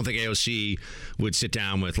guy. I don't think AOC would sit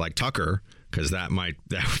down with, Tucker, because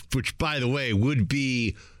which, by the way, would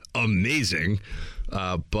be amazing.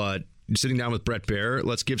 But sitting down with Bret Baier,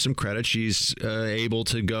 let's give some credit. She's able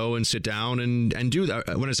to go and sit down and do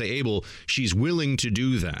that. When I say able, she's willing to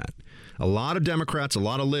do that. A lot of Democrats, a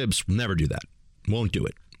lot of libs will never do that. Won't do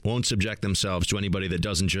it. Won't subject themselves to anybody that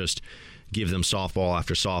doesn't just give them softball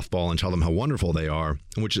after softball and tell them how wonderful they are,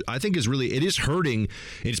 which I think is really, it is hurting.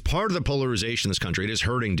 It's part of the polarization in this country. It is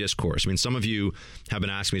hurting discourse. I mean, some of you have been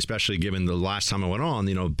asking me, especially given the last time I went on,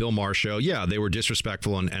 Bill Maher show. Yeah, they were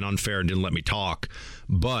disrespectful and unfair and didn't let me talk.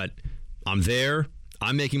 But I'm there.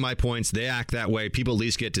 I'm making my points. They act that way. People at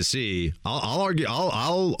least get to see. I'll argue.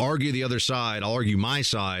 I'll argue the other side. I'll argue my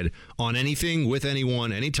side on anything with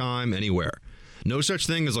anyone, anytime, anywhere. No such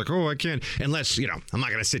thing as I can't, unless, I'm not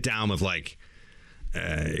going to sit down with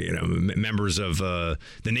members of the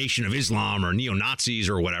Nation of Islam or neo-Nazis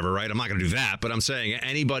or whatever, right? I'm not going to do that. But I'm saying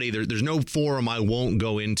anybody, there's no forum I won't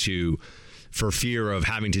go into for fear of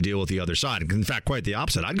having to deal with the other side. In fact, quite the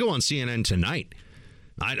opposite. I'd go on CNN tonight.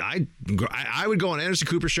 I would go on Anderson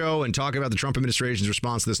Cooper's show and talk about the Trump administration's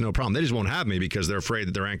response to this, no problem. They just won't have me because they're afraid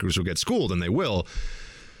that their anchors will get schooled, and they will.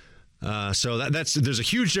 So there's a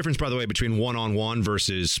huge difference, by the way, between one-on-one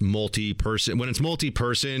versus multi-person. When it's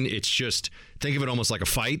multi-person, it's just, think of it almost like a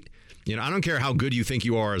fight. I don't care how good you think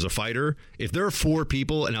you are as a fighter. If there are four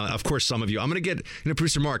people, and of course some of you, I'm going to get,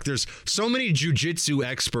 producer Mark, there's so many jiu-jitsu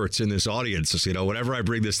experts in this audience. Whenever I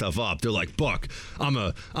bring this stuff up, they're like, Buck, I'm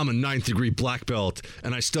a 9th degree black belt,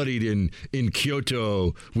 and I studied in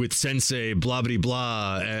Kyoto with sensei, blah, blah,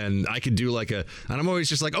 blah, and I could do and I'm always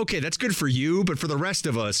just like, okay, that's good for you, but for the rest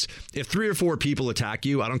of us, if 3 or 4 people attack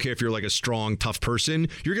you, I don't care if you're a strong, tough person,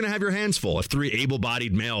 you're going to have your hands full. If 3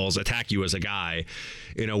 able-bodied males attack you as a guy,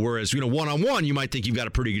 whereas, one-on-one, you might think you've got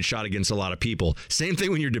a pretty good shot against a lot of people. Same thing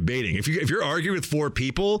when you're debating. If you're arguing with 4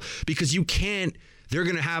 people, because you can't, they're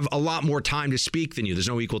going to have a lot more time to speak than you. There's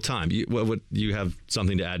no equal time. You have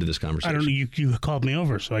something to add to this conversation? I don't know. You called me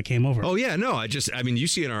over, so I came over. Oh, yeah. No, you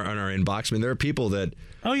see in our inbox, there are people that...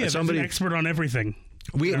 Oh, yeah, somebody, an expert on everything.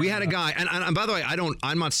 We had a guy, and by the way,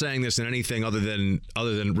 I'm not saying this in anything other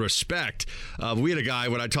than respect. We had a guy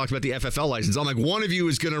when I talked about the FFL license. I'm like, one of you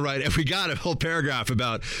is going to write. We got a whole paragraph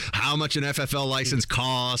about how much an FFL license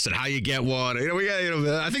costs and how you get one.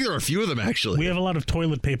 I think there are a few of them actually. We have a lot of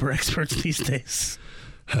toilet paper experts these days.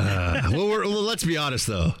 Well, let's be honest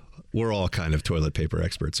though. We're all kind of toilet paper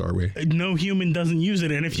experts, are we? No human doesn't use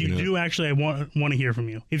it, and if you do, actually, I want to hear from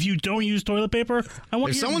you. If you don't use toilet paper, I want to hear from you.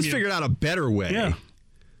 If someone's figured out a better way,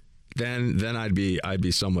 then I'd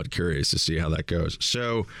be somewhat curious to see how that goes.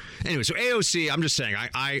 So anyway, so AOC, I'm just saying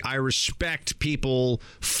I respect people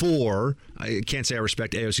I can't say I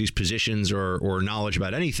respect AOC's positions or knowledge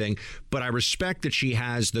about anything, but I respect that she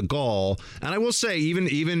has the gall. And I will say,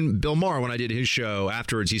 even Bill Maher, when I did his show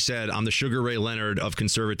afterwards, he said, I'm the Sugar Ray Leonard of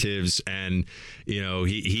conservatives, and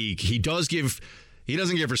he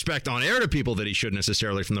doesn't give respect on air to people that he should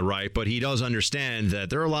necessarily from the right, but he does understand that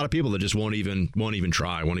there are a lot of people that just won't even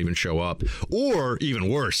try, won't even show up. Or even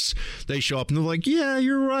worse, they show up and they're like, yeah,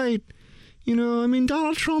 you're right.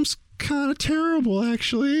 Donald Trump's kind of terrible,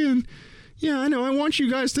 actually. And yeah, I know. I want you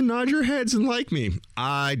guys to nod your heads and like me.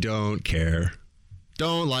 I don't care.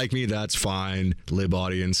 Don't like me. That's fine. Lib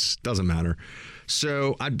audience. Doesn't matter.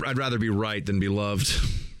 So I'd rather be right than be loved.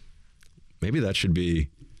 Maybe that should be,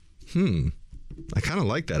 I kind of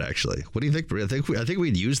like that, actually. What do you think? I think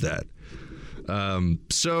we'd use that.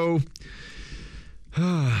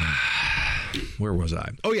 Where was I?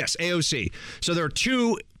 Oh, yes, AOC. So there are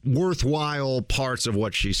two worthwhile parts of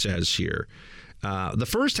what she says here. The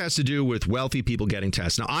first has to do with wealthy people getting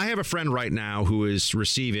tests. Now, I have a friend right now who is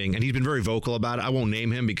receiving, and he's been very vocal about it. I won't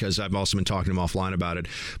name him because I've also been talking to him offline about it.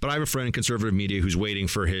 But I have a friend in conservative media who's waiting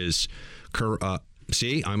for his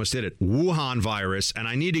see, I almost did it. Wuhan virus. And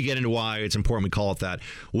I need to get into why it's important we call it that.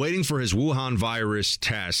 Waiting for his Wuhan virus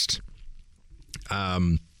test.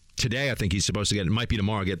 Today, I think he's supposed to get, it might be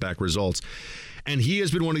tomorrow, get back results. And he has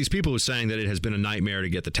been one of these people who's saying that it has been a nightmare to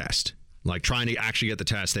get the test. Like trying to actually get the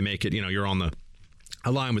test. They make it, you're on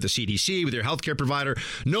a line with the CDC, with your healthcare provider.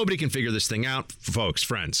 Nobody can figure this thing out. Folks,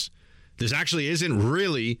 friends, this actually isn't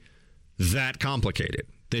really that complicated.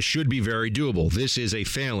 This should be very doable. This is a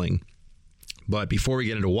failing. But before we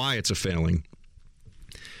get into why it's a failing,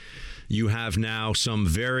 you have now some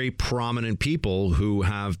very prominent people who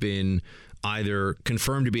have been either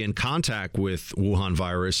confirmed to be in contact with Wuhan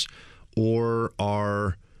virus or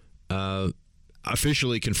are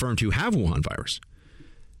officially confirmed to have Wuhan virus.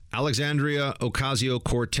 Alexandria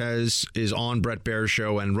Ocasio-Cortez is on Bret Baier's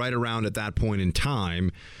show, and right around at that point in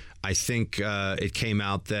time, I think it came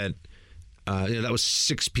out that that was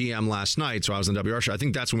 6 p.m. last night, so I was on WR show. I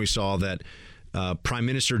think that's when we saw that Prime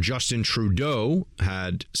Minister Justin Trudeau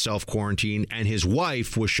had self-quarantined and his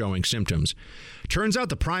wife was showing symptoms. Turns out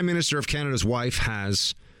the Prime Minister of Canada's wife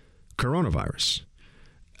has coronavirus.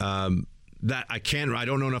 I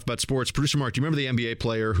don't know enough about sports. Producer Mark, do you remember the NBA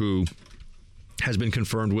player who has been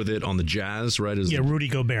confirmed with it on the Jazz, right? Rudy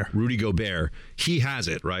Gobert. Rudy Gobert. He has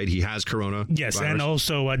it, right? He has corona. Yes, virus. And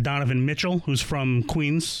also Donovan Mitchell, who's from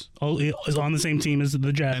Queens, is on the same team as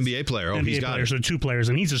the Jazz. NBA player. NBA he's got player, it. So two players,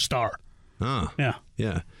 and he's a star.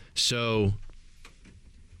 Yeah. So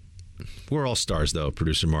we're all stars, though,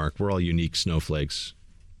 Producer Mark. We're all unique snowflakes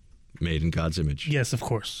made in God's image. Yes, of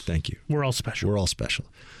course. Thank you. We're all special. We're all special.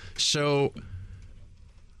 So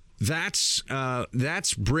that's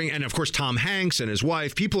and of course Tom Hanks and his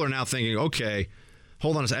wife. People are now thinking, okay,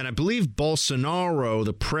 hold on a second. And I believe Bolsonaro,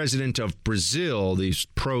 the president of Brazil, the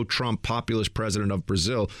pro-Trump populist president of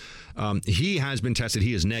Brazil, he has been tested.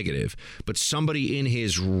 He is negative. But somebody in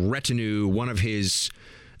his retinue, one of his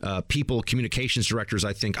people, communications directors,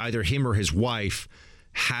 I think, either him or his wife,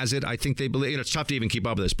 has it. I think they believe. It's tough to even keep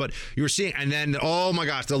up with this. But you're seeing, and then, oh my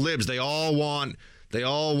gosh, the libs, they all want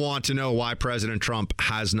to know why President Trump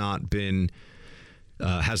has not been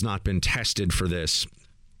tested for this.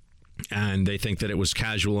 And they think that it was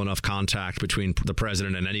casual enough contact between the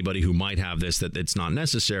president and anybody who might have this that it's not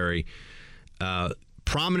necessary.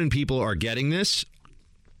 Prominent people are getting this,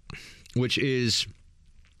 which is,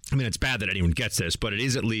 it's bad that anyone gets this, but it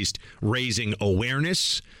is at least raising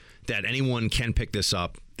awareness that anyone can pick this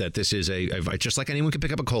up, that this is just like anyone can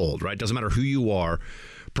pick up a cold, right? Doesn't matter who you are.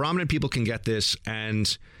 Prominent people can get this.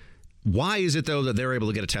 And why is it, though, that they're able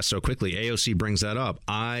to get a test so quickly? AOC brings that up.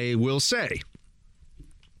 I will say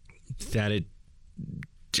that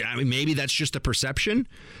maybe that's just a perception.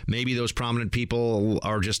 Maybe those prominent people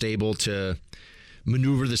are just able to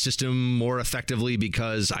maneuver the system more effectively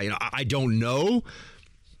because I don't know.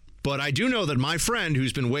 But I do know that my friend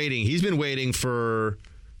who's been waiting, he's been waiting for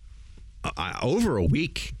over a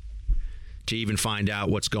week to even find out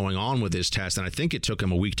what's going on with this test. And I think it took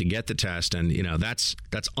him a week to get the test. And, that's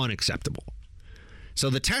unacceptable. So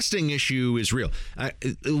the testing issue is real.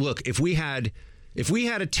 Look, if we had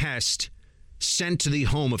a test sent to the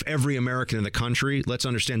home of every American in the country, let's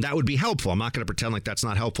understand that would be helpful. I'm not going to pretend like that's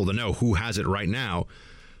not helpful to know who has it right now.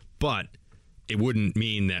 But it wouldn't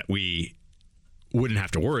mean that we wouldn't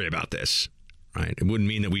have to worry about this. right? It wouldn't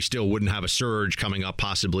mean that we still wouldn't have a surge coming up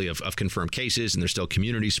possibly of confirmed cases, and there's still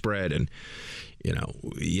community spread. And,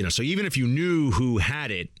 so even if you knew who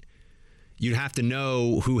had it, you'd have to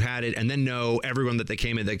know who had it and then know everyone that they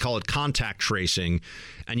came in. They call it contact tracing.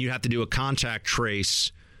 And you'd have to do a contact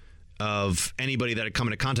trace of anybody that had come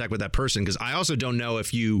into contact with that person. Because I also don't know if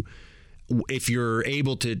they're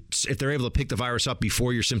able to pick the virus up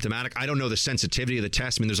before you're symptomatic. I don't know the sensitivity of the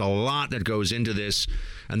test. I mean, there's a lot that goes into this,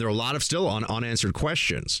 and there are a lot of still unanswered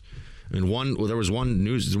questions. And there was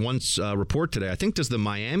one report today. I think the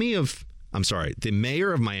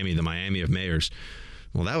mayor of Miami, the Miami of mayors.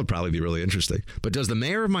 Well, that would probably be really interesting. But does the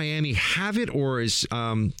mayor of Miami have it, or is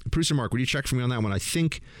producer Mark? Would you check for me on that one? I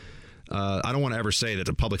think I don't want to ever say that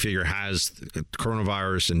a public figure has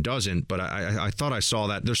coronavirus and doesn't, but I thought I saw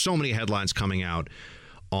that. There's so many headlines coming out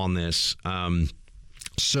on this.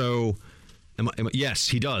 Yes,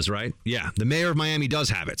 he does, right? Yeah, the mayor of Miami does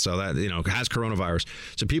have it, so that has coronavirus.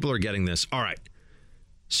 So people are getting this. All right.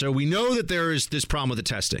 So we know that there is this problem with the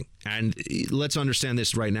testing, and let's understand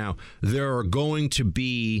this right now. There are going to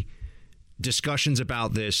be discussions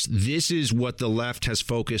about this. This is what the left has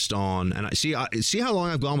focused on, and I see how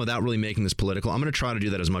long I've gone without really making this political. I'm going to try to do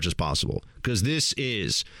that as much as possible, because this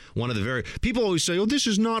is one of the people always say, "Oh, this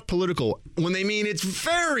is not political," when they mean it's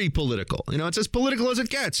very political. It's as political as it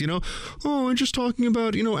gets. Oh, I'm just talking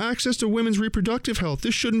about access to women's reproductive health.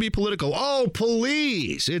 This shouldn't be political. Oh,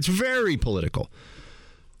 please, it's very political.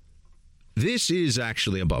 This is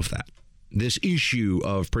actually above that. This issue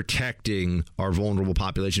of protecting our vulnerable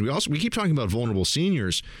population. We keep talking about vulnerable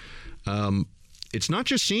seniors. It's not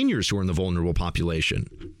just seniors who are in the vulnerable population.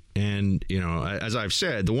 And, as I've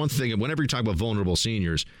said, the one thing, whenever you talk about vulnerable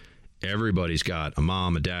seniors, everybody's got a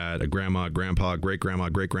mom, a dad, a grandma, grandpa, great-grandma,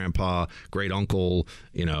 great-grandpa, great-uncle,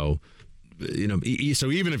 So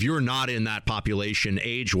even if you're not in that population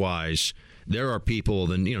age-wise, there are people,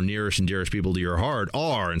 the nearest and dearest people to your heart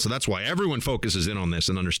are. And so that's why everyone focuses in on this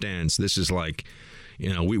and understands this is like,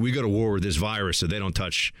 we go to war with this virus so they don't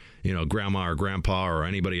touch, grandma or grandpa or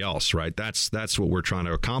anybody else. Right. That's what we're trying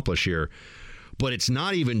to accomplish here. But it's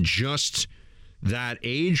not even just that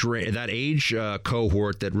age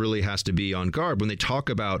cohort that really has to be on guard when they talk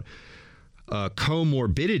about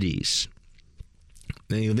comorbidities.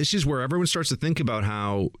 This is where everyone starts to think about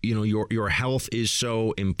how, your health is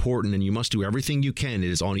so important and you must do everything you can. It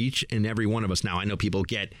is on each and every one of us. Now, I know people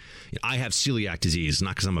I have celiac disease,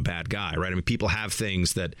 not because I'm a bad guy, right? I mean, people have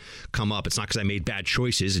things that come up. It's not because I made bad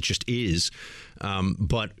choices. It just is.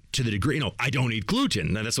 But to the degree, I don't eat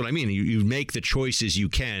gluten. That's what I mean. You make the choices you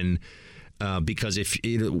can. Because if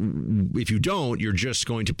you don't, you're just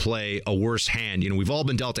going to play a worse hand. We've all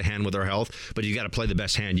been dealt a hand with our health, but you got to play the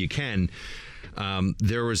best hand you can.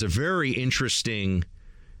 There was a very interesting,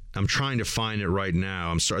 I'm trying to find it right now.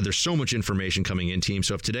 I'm sorry. There's so much information coming in, team.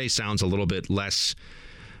 So if today sounds a little bit less,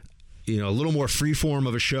 a little more freeform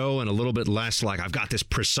of a show and a little bit less like I've got this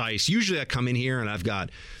precise, usually I come in here and I've got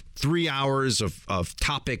 3 hours of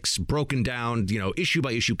topics broken down, issue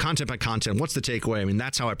by issue, content by content. What's the takeaway? I mean,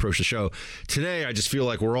 that's how I approach the show. Today, I just feel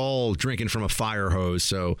like we're all drinking from a fire hose.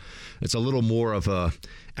 So it's a little more of a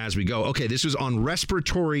as we go. Okay, this was on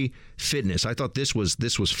respiratory fitness. I thought this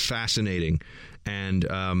was fascinating. And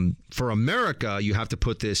for America, you have to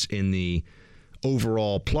put this in the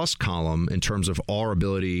overall plus column in terms of our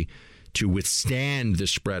ability to withstand the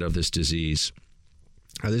spread of this disease.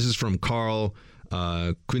 This is from Carl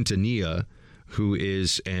Quintanilla, who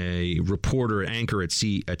is a reporter anchor at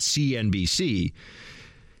CNBC.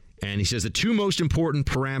 And he says the two most important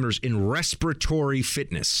parameters in respiratory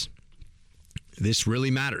fitness. This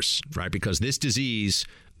really matters, right? Because this disease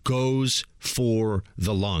goes for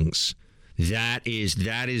the lungs. That is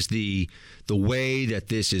the way that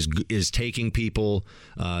this is taking people,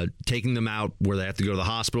 taking them out where they have to go to the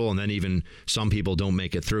hospital, and then even some people don't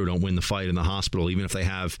make it through, don't win the fight in the hospital, even if they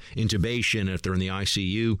have intubation, if they're in the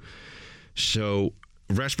ICU. So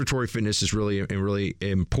respiratory fitness is really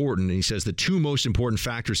important. And he says the two most important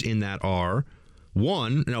factors in that are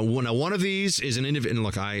one of these is an individual.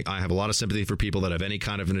 Look, I have a lot of sympathy for people that have any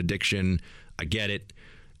kind of an addiction. I get it.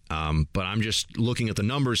 But I'm just looking at the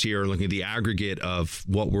numbers here, looking at the aggregate of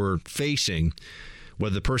what we're facing.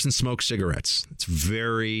 Whether the person smokes cigarettes, it's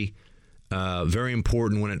very, very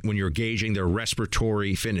important when you're gauging their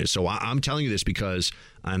respiratory fitness. So I'm telling you this because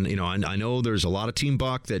I know there's a lot of Team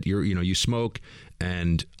Buck that you smoke,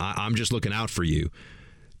 and I'm just looking out for you.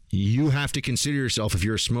 You have to consider yourself, if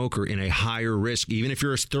you're a smoker, in a higher risk, even if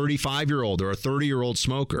you're a 35-year-old or a 30-year-old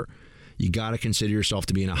smoker. You got to consider yourself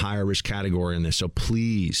to be in a higher risk category in this. So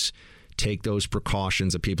please take those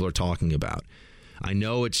precautions that people are talking about. I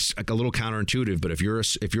know it's like a little counterintuitive, but if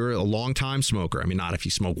you're a long-time smoker, I mean, not if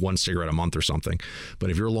you smoke one cigarette a month or something, but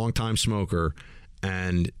if you're a long-time smoker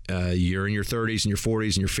and you're in your 30s and your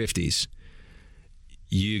 40s and your 50s,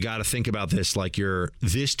 you got to think about this like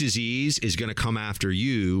this disease is going to come after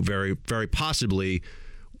you very, very possibly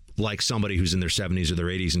like somebody who's in their 70s or their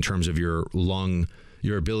 80s in terms of your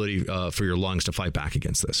ability for your lungs to fight back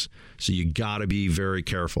against this. So you got to be very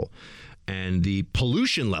careful. And the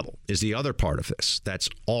pollution level is the other part of this. That's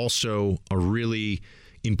also a really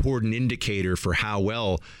important indicator for how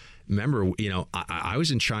well. Remember, I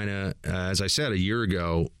was in China, as I said, a year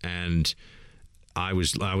ago, and I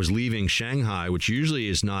was leaving Shanghai, which usually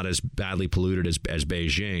is not as badly polluted as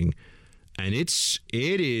Beijing. And it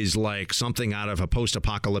is like something out of a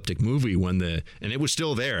post-apocalyptic movie and it was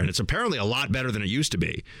still there. And it's apparently a lot better than it used to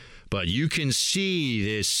be. But you can see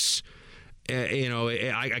this.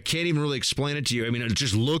 I can't even really explain it to you. I mean, it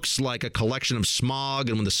just looks like a collection of smog,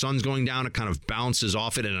 and when the sun's going down, it kind of bounces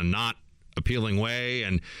off it in a not appealing way,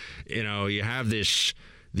 and you have this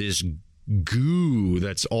goo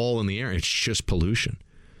that's all in the air. It's just pollution.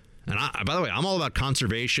 And by the way, I'm all about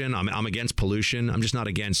conservation. I'm against pollution. I'm just not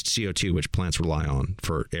against CO2, which plants rely on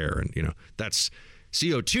for air, and that's.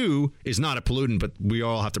 CO2 is not a pollutant, but we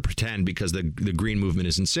all have to pretend because the green movement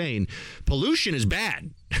is insane. Pollution is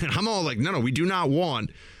bad. And I'm all like, no, we do not want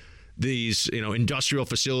these, industrial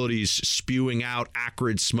facilities spewing out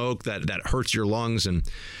acrid smoke that hurts your lungs. And,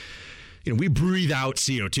 we breathe out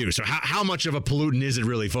CO2. So how much of a pollutant is it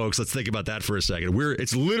really, folks? Let's think about that for a second.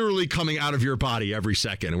 It's literally coming out of your body every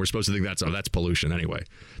second. And we're supposed to think that's pollution anyway.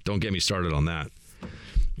 Don't get me started on that.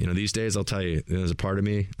 These days, I'll tell you, there's a part of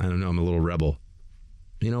me, I don't know, I'm a little rebel.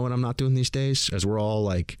 You know what I'm not doing these days as we're all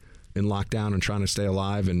like in lockdown and trying to stay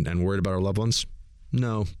alive and worried about our loved ones?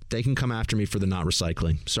 No, they can come after me for the not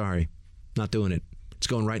recycling. Sorry, not doing it. It's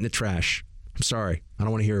going right in the trash. I'm sorry. I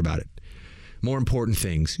don't want to hear about it. More important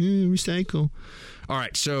things. Recycle. All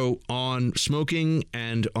right. So on smoking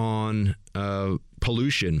and on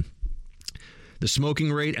pollution, the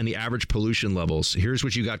smoking rate and the average pollution levels. Here's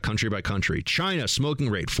what you got country by country. China,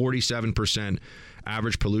 smoking rate 47%,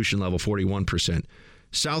 average pollution level 41%.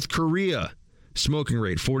 South Korea, smoking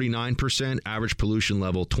rate 49%, average pollution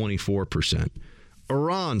level 24%.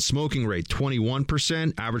 Iran, smoking rate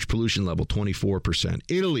 21%, average pollution level 24%.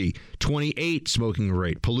 Italy, 28 smoking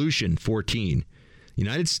rate, pollution 14.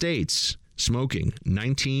 United States, smoking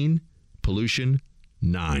 19, pollution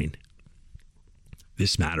 9.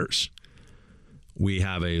 This matters. We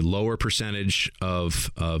have a lower percentage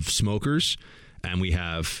of smokers, and we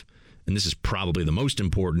have, and this is probably the most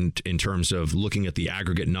important in terms of looking at the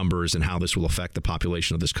aggregate numbers and how this will affect the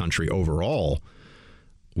population of this country overall,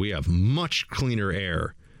 we have much cleaner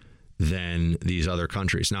air than these other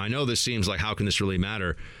countries. Now, I know this seems like, how can this really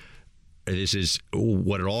matter? This is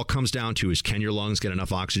what it all comes down to is, can your lungs get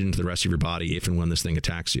enough oxygen to the rest of your body if and when this thing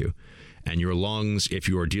attacks you? And your lungs, if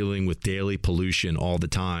you are dealing with daily pollution all the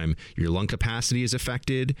time, your lung capacity is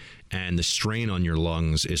affected and the strain on your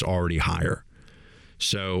lungs is already higher.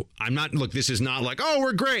 So this is not like, oh,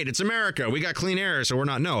 we're great, it's America, we got clean air, so we're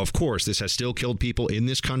not. No, of course, this has still killed people in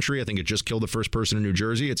this country. I think it just killed the first person in New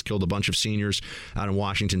Jersey. It's killed a bunch of seniors out in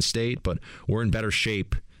Washington State, but we're in better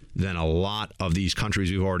shape than a lot of these countries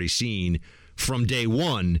we've already seen from day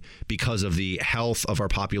one because of the health of our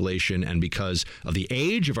population and because of the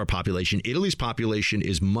age of our population. Italy's population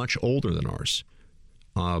is much older than ours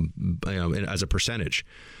as a percentage.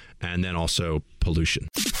 And then also pollution.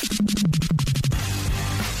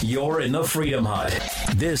 You're in the Freedom Hut.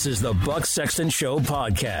 This is the Buck Sexton Show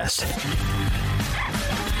podcast.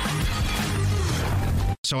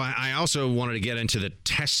 So I also wanted to get into the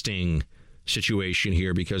testing situation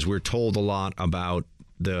here because we're told a lot about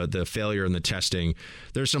the failure in the testing.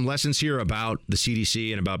 There's some lessons here about the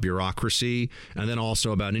CDC and about bureaucracy, and then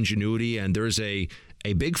also about ingenuity. And there's a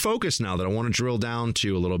big focus now that I want to drill down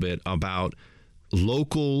to a little bit about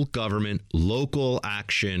local government, local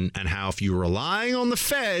action, and how if you're relying on the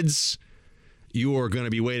feds, you are going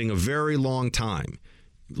to be waiting a very long time.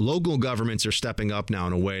 Local governments are stepping up now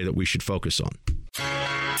in a way that we should focus on.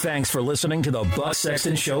 Thanks for listening to the Buck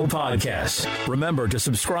Sexton Show podcast. Remember to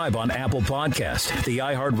subscribe on Apple Podcasts, the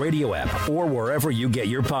iHeartRadio app, or wherever you get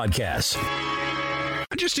your podcasts.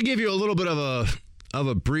 Just to give you a little bit of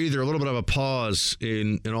a breather, a little bit of a pause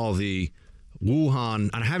in all the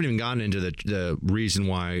Wuhan, and I haven't even gotten into the reason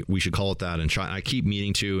why we should call it that. And I keep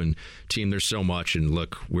meaning to, and team, there's so much. And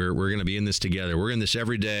look, we're going to be in this together. We're in this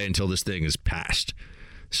every day until this thing is passed.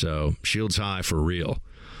 So shields high for real.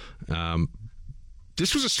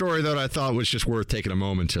 This was a story that I thought was just worth taking a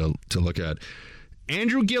moment to look at.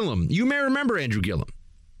 Andrew Gillum. You may remember Andrew Gillum.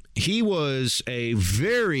 he was a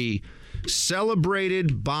very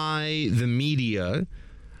celebrated by the media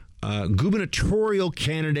gubernatorial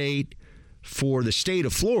candidate for the state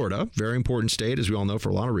of Florida, very important state, as we all know, for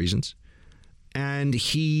a lot of reasons. And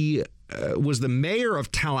he was the mayor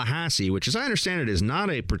of Tallahassee, which, as I understand it, is not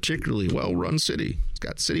a particularly well-run city. It's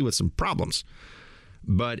got a city with some problems.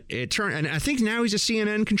 But it turned, and I think now he's a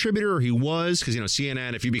CNN contributor, or he was, because,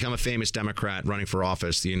 CNN, if you become a famous Democrat running for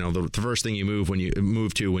office, the first thing you move when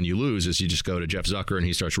you lose is you just go to Jeff Zucker and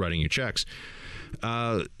he starts writing you checks.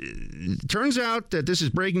 Turns out that this is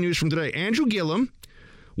breaking news from today. Andrew Gillum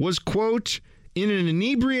was, quote, in an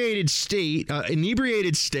inebriated state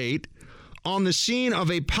on the scene of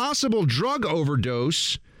a possible drug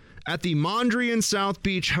overdose at the Mondrian South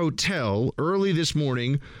Beach Hotel early this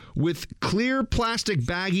morning with clear plastic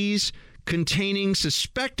baggies containing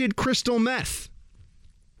suspected crystal meth.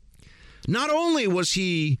 Not only was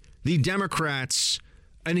he the Democrats,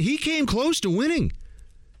 and he came close to winning,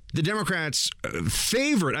 the Democrats'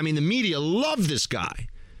 favorite. I mean, the media loved this guy.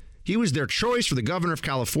 He was their choice for the governor of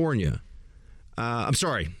California. Governor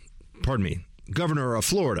of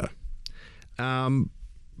Florida.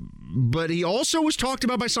 But he also was talked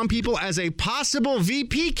about by some people as a possible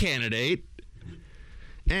VP candidate.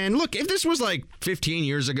 And look, if this was like 15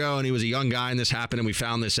 years ago and he was a young guy and this happened and we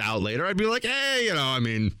found this out later, I'd be like, hey, I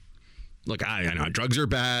know drugs are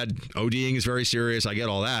bad. ODing is very serious. I get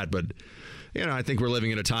all that. But, I think we're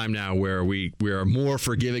living in a time now where we are more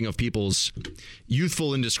forgiving of people's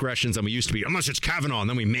youthful indiscretions than we used to be. Unless it's Kavanaugh, and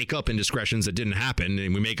then we make up indiscretions that didn't happen,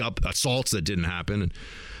 and we make up assaults that didn't happen.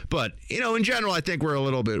 But, in general, I think we're a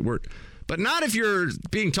little bit... But not if you're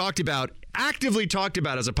being actively talked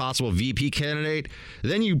about as a possible VP candidate,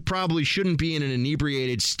 then you probably shouldn't be in an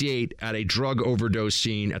inebriated state at a drug overdose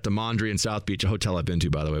scene at the Mondrian South Beach, a hotel I've been to,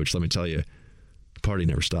 by the way, which, let me tell you, the party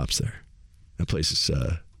never stops there. That place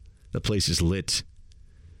is lit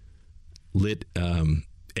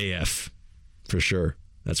AF for sure.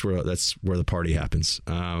 That's where the party happens.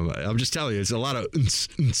 I'm just telling you, it's a lot of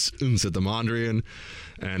uns at the Mondrian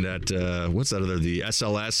and at what's that other, the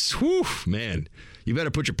SLS. Whew, man, you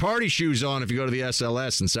better put your party shoes on if you go to the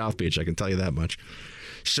SLS in South Beach. I can tell you that much.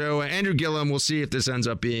 So Andrew Gillum, we'll see if this ends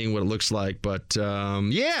up being what it looks like. But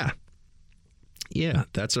yeah,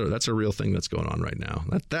 that's a real thing that's going on right now.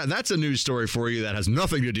 That's a news story for you that has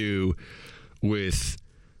nothing to do with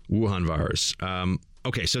Wuhan virus.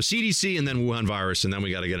 Okay, so CDC and then Wuhan virus, and then we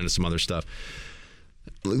got to get into some other stuff.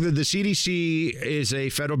 The CDC is a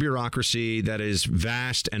federal bureaucracy that is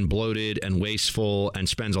vast and bloated and wasteful and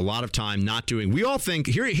spends a lot of time not doing. We all think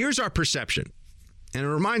here's our perception, and it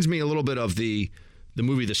reminds me a little bit of the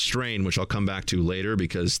movie The Strain, which I'll come back to later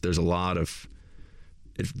because there's a lot of.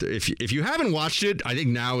 If you haven't watched it, I think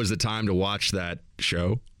now is the time to watch that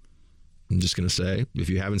show. I'm just going to say, if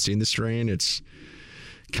you haven't seen The Strain, it's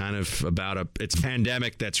kind of about it's a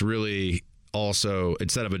pandemic that's really also,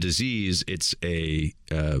 instead of a disease, it's a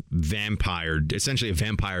essentially a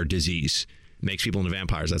vampire disease. Makes people into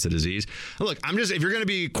vampires. That's a disease. Look, if you're going to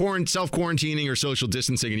be self-quarantining or social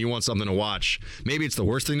distancing and you want something to watch, maybe it's the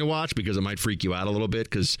worst thing to watch because it might freak you out a little bit,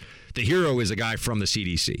 because the hero is a guy from the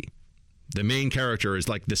CDC. The main character is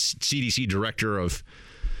like the CDC director of,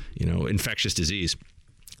 infectious disease.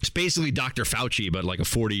 It's basically Dr. Fauci, but like a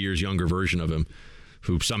 40 years younger version of him,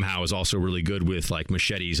 who somehow is also really good with like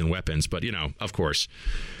machetes and weapons. But, of course.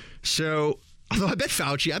 So, although I bet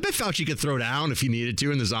Fauci could throw down if he needed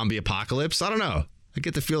to in the zombie apocalypse. I don't know. I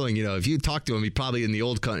get the feeling, if you talk to him, he probably in the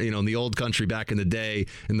old country back in the day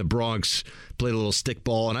in the Bronx played a little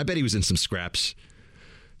stickball, and I bet he was in some scraps.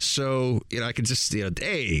 So, I could just,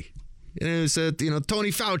 hey, it's Tony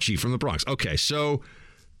Fauci from the Bronx. Okay, so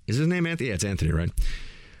is his name Anthony? Yeah, it's Anthony, right?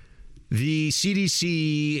 The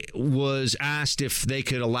CDC was asked if they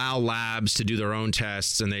could allow labs to do their own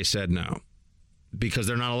tests, and they said no, because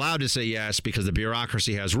they're not allowed to say yes, because the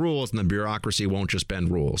bureaucracy has rules, and the bureaucracy won't just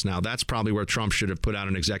bend rules. Now, that's probably where Trump should have put out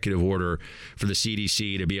an executive order for the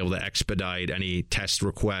CDC to be able to expedite any test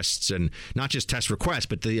requests, and not just test requests,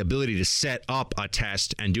 but the ability to set up a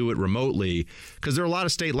test and do it remotely, because there are a lot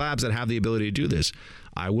of state labs that have the ability to do this.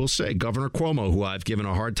 I will say Governor Cuomo, who I've given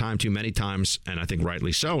a hard time to many times, and I think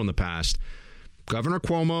rightly so in the past, Governor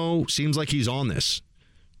Cuomo seems like he's on this.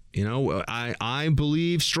 I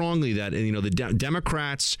believe strongly that, the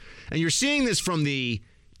Democrats, and you're seeing this from the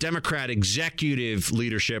Democrat executive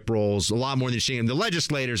leadership roles a lot more than you're seeing. The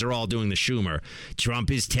legislators are all doing the Schumer. Trump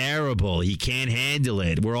is terrible. He can't handle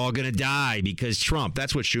it. We're all going to die because Trump.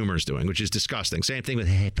 That's what Schumer's doing, which is disgusting. Same thing with,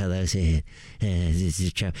 hey, Pelosi, this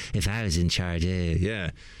is Trump. If I was in charge, yeah.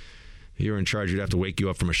 If you were in charge, you'd have to wake you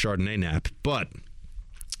up from a Chardonnay nap. But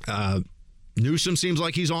Newsom seems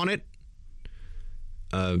like he's on it.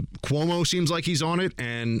 Cuomo seems like he's on it,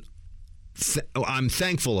 and I'm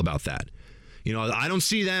thankful about that. You know, I don't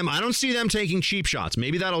see them taking cheap shots.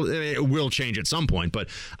 Maybe it will change at some point, but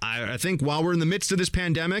I think while we're in the midst of this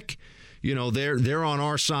pandemic, you know, they're on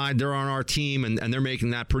our side, they're on our team, and they're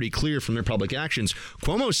making that pretty clear from their public actions.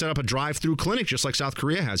 Cuomo set up a drive-through clinic just like South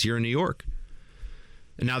Korea has here in New York.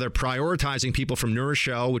 And now they're prioritizing people from New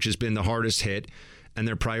Rochelle, which has been the hardest hit, and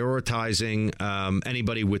they're prioritizing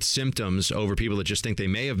anybody with symptoms over people that just think they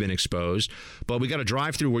may have been exposed. But we got a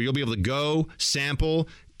drive-through where you'll be able to go, sample,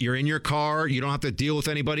 you're in your car, you don't have to deal with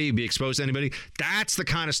anybody, be exposed to anybody. That's the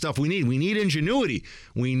kind of stuff we need. We need ingenuity.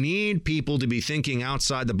 We need people to be thinking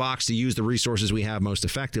outside the box to use the resources we have most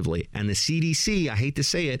effectively. And the CDC, I hate to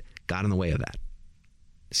say it, got in the way of that.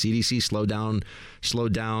 CDC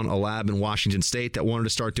slowed down a lab in Washington State that wanted to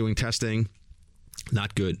start doing testing.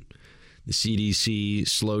 Not good. The CDC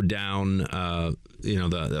slowed down,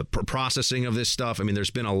 the processing of this stuff. I mean, there's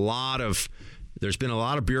been a lot of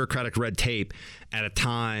bureaucratic red tape at a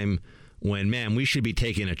time when, man, we should be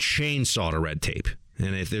taking a chainsaw to red tape.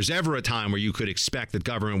 And if there's ever a time where you could expect that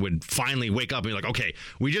government would finally wake up and be like, okay,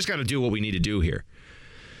 we just got to do what we need to do here.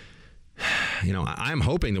 You know, I'm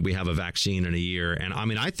hoping that we have a vaccine in a year. And I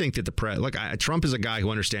mean, I think that Trump is a guy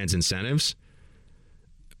who understands incentives.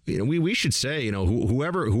 You know, we should say, you know,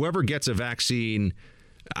 whoever gets a vaccine.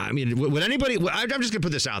 I mean, would anybody? I'm just going to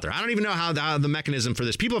put this out there. I don't even know how the mechanism for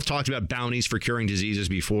this. People have talked about bounties for curing diseases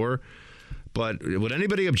before, but would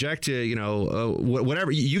anybody object to, you know,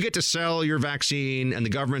 whatever you get to sell your vaccine and the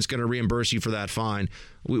government's going to reimburse you for that fine?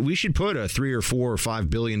 We should put a $3 or $4 or $5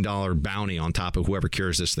 billion bounty on top of whoever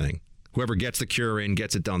cures this thing. Whoever gets the cure in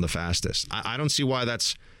gets it done the fastest. I don't see why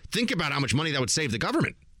that's. Think about how much money that would save the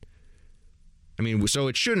government. I mean, so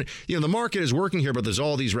it shouldn't, you know, the market is working here, but there's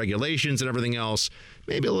all these regulations and everything else.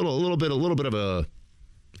 Maybe a little bit of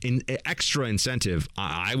extra incentive.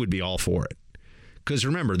 I would be all for it. Because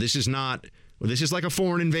remember, this is like a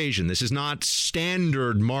foreign invasion. This is not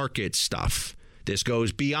standard market stuff. This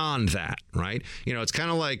goes beyond that, right? You know, it's kind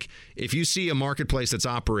of like if you see a marketplace that's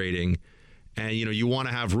operating and, you know, you want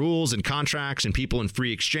to have rules and contracts and people in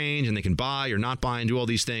free exchange and they can buy or not buy and do all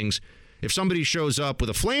these things. If somebody shows up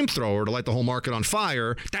with a flamethrower to light the whole market on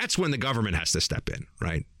fire, that's when the government has to step in,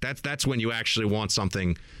 right? That's when you actually want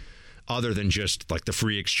something other than just like the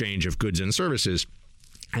free exchange of goods and services.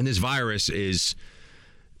 And this virus is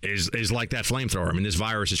like that flamethrower. I mean, this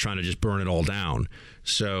virus is trying to just burn it all down.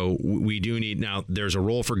 So we do need, now there's a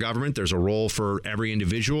role for government, there's a role for every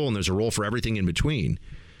individual, and there's a role for everything in between.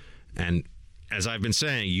 And as I've been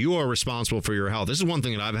saying, you are responsible for your health. This is one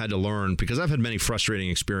thing that I've had to learn because I've had many frustrating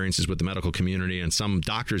experiences with the medical community, and some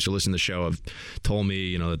doctors who listen to the show have told me,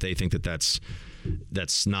 you know, that they think that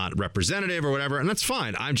that's not representative or whatever, and that's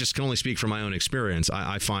fine. I just can only speak from my own experience.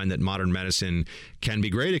 I find that modern medicine can be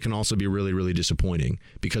great. It can also be really, really disappointing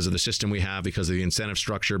because of the system we have, because of the incentive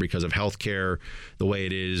structure, because of healthcare the way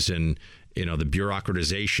it is, and you know, the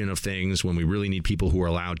bureaucratization of things when we really need people who are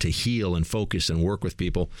allowed to heal and focus and work with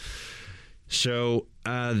people. So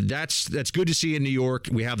that's good to see in New York.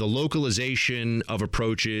 We have the localization of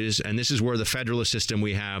approaches, and this is where the federalist system,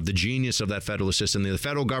 we have the genius of that federalist system. The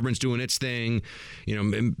federal government's doing its thing, you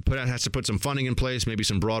know, has to put some funding in place, maybe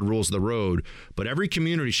some broad rules of the road. But every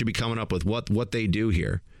community should be coming up with what they do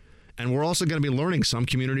here. And we're also going to be learning some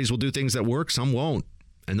communities will do things that work, some won't.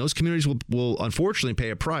 And those communities will unfortunately pay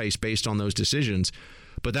a price based on those decisions.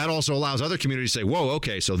 But that also allows other communities to say, whoa,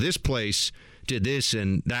 okay, so this place did this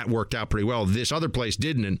and that worked out pretty well. This other place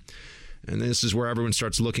didn't. And this is where everyone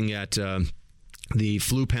starts looking at the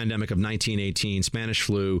flu pandemic of 1918, Spanish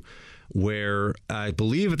flu, where I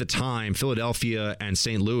believe at the time Philadelphia and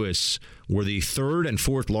St. Louis were the third and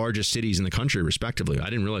fourth largest cities in the country, respectively. I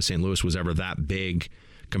didn't realize St. Louis was ever that big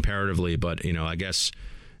comparatively, but, you know, I guess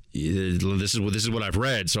this is what I've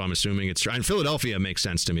read, so I'm assuming it's true. And Philadelphia makes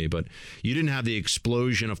sense to me, but you didn't have the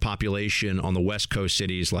explosion of population on the West Coast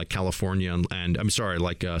cities like California and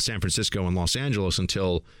like San Francisco and Los Angeles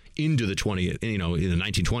until into the in the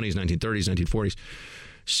 1920s, 1930s, 1940s.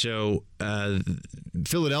 So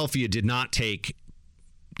Philadelphia did not take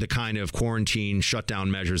the kind of quarantine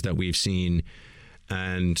shutdown measures that we've seen,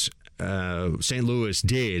 and St. Louis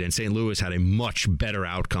did, and St. Louis had a much better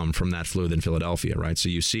outcome from that flu than Philadelphia, right? So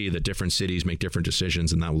you see that different cities make different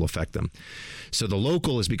decisions, and that will affect them. So the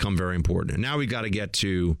local has become very important. And now we got to get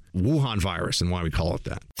to Wuhan virus and why we call it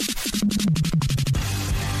that.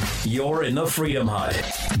 You're in the Freedom Hut.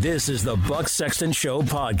 This is the Buck Sexton Show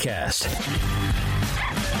podcast.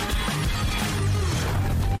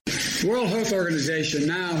 The World Health Organization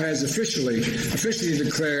now has officially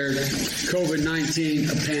declared COVID-19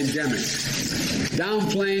 a pandemic.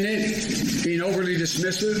 Downplaying it, being overly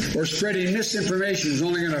dismissive, or spreading misinformation is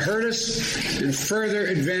only going to hurt us and further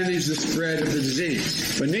advantage the spread of the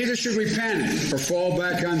disease. But neither should we panic or fall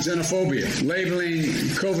back on xenophobia. Labeling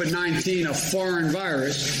COVID-19 a foreign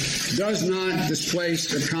virus does not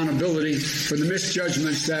displace accountability for the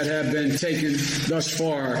misjudgments that have been taken thus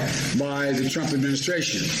far by the Trump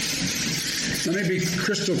administration. Let me be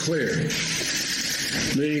crystal clear.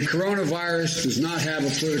 The coronavirus does not have a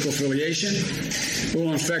political affiliation. It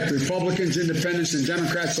will infect Republicans, independents, and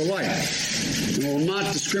Democrats alike. It will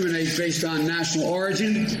not discriminate based on national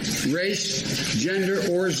origin, race, gender,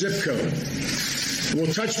 or zip code. It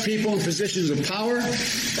will touch people in positions of power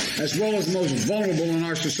as well as the most vulnerable in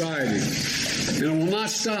our society. And it will not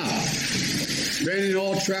stop. Banning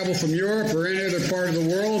all travel from Europe or any other part of the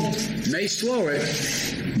world may slow it,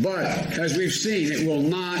 but as we've seen, it will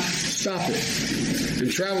not stop it. And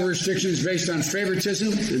travel restrictions based on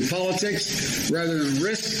favoritism and politics rather than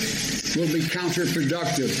risk will be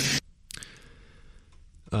counterproductive.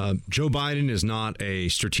 Joe Biden is not a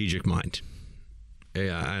strategic mind.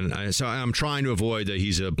 Yeah, so I'm trying to avoid that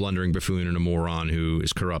he's a blundering buffoon and a moron who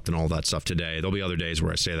is corrupt and all that stuff today. There'll be other days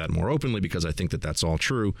where I say that more openly because I think that that's all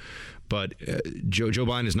true. But Joe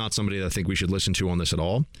Biden is not somebody that I think we should listen to on this at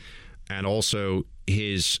all. And also,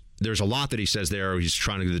 there's a lot that he says there. He's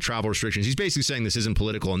trying to do the travel restrictions. He's basically saying this isn't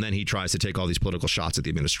political, and then he tries to take all these political shots at the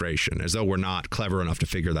administration as though we're not clever enough to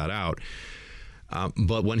figure that out.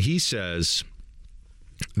 But when he says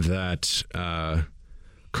that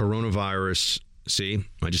coronavirus... See,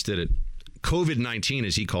 I just did it. COVID-19,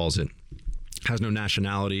 as he calls it, has no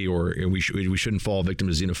nationality, or we shouldn't fall victim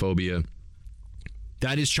to xenophobia.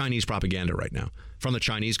 That is Chinese propaganda right now from the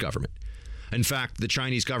Chinese government. In fact, the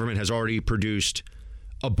Chinese government has already produced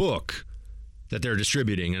a book that they're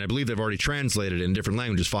distributing, and I believe they've already translated it in different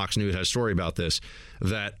languages. Fox News has a story about this,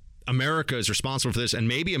 that America is responsible for this, and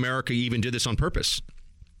maybe America even did this on purpose.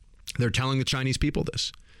 They're telling the Chinese people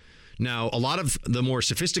this. Now, a lot of the more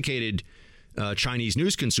sophisticated Chinese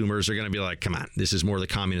news consumers are going to be like, come on, this is more the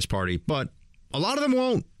Communist Party. But a lot of them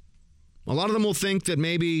won't. A lot of them will think that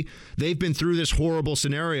maybe they've been through this horrible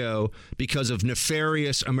scenario because of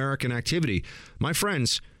nefarious American activity. My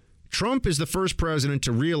friends, Trump is the first president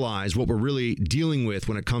to realize what we're really dealing with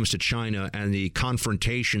when it comes to China and the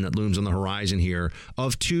confrontation that looms on the horizon here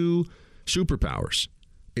of two superpowers.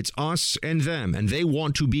 It's us and them, and they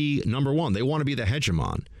want to be number one. They want to be the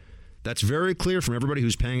hegemon. That's very clear from everybody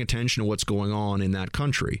who's paying attention to what's going on in that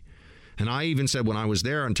country. And I even said when I was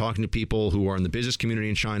there and talking to people who are in the business community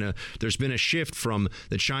in China, there's been a shift from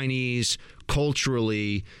the Chinese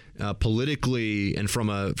culturally, politically, and from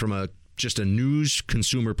a just a news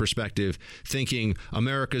consumer perspective, thinking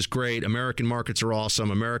America's great, American markets are awesome,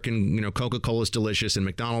 American, Coca-Cola is delicious and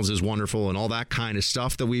McDonald's is wonderful and all that kind of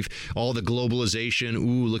stuff that all the globalization,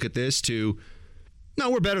 ooh, look at this, to no,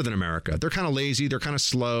 we're better than America. They're kind of lazy. They're kind of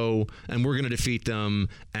slow, and we're going to defeat them.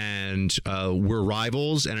 And we're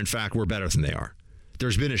rivals. And in fact, we're better than they are.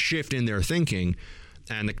 There's been a shift in their thinking,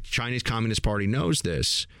 and the Chinese Communist Party knows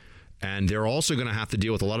this. And they're also going to have to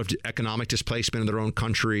deal with a lot of economic displacement in their own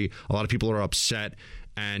country. A lot of people are upset.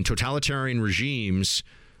 And totalitarian regimes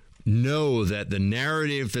know that the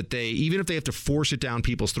narrative that even if they have to force it down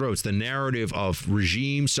people's throats, the narrative of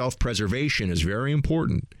regime self-preservation is very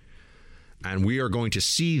important. And we are going to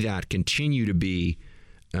see that continue to be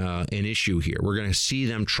an issue here. We're going to see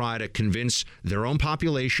them try to convince their own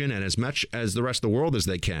population and as much as the rest of the world as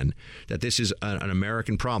they can that this is an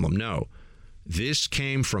American problem. No, this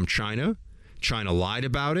came from China. China lied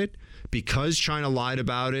about it. Because China lied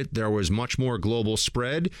about it, there was much more global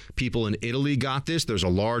spread. People in Italy got this. There's a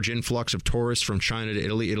large influx of tourists from China to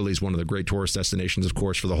Italy. Italy is one of the great tourist destinations, of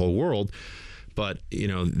course, for the whole world. But,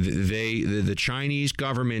 the Chinese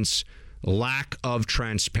government's lack of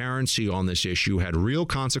transparency on this issue had real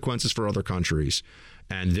consequences for other countries,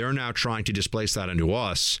 and they're now trying to displace that into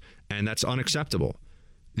us, and that's unacceptable.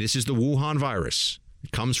 This is the Wuhan virus.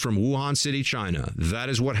 It comes from Wuhan City, China. That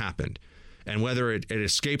is what happened. And whether it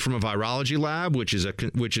escaped from a virology lab, which is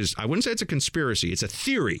I wouldn't say it's a conspiracy, it's a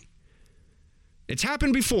theory. It's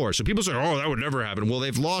happened before. So people say, oh, that would never happen. Well,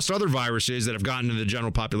 they've lost other viruses that have gotten into the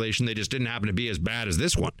general population. They just didn't happen to be as bad as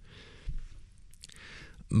this one.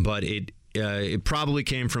 But it probably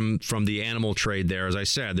came from the animal trade there. As I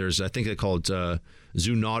said, I think they call it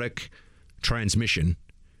zoonotic transmission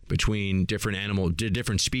between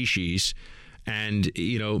different species. And,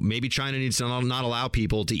 maybe China needs to not allow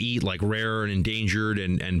people to eat like rare and endangered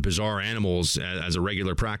and bizarre animals as a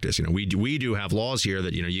regular practice. We do have laws here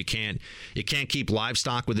that, you can't keep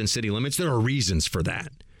livestock within city limits. There are reasons for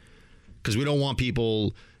that, because we don't want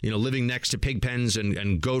people, living next to pig pens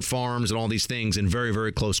and goat farms and all these things in very,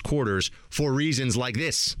 very close quarters for reasons like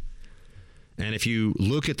this. And if you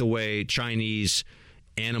look at the way Chinese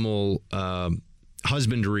animal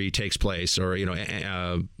husbandry takes place, or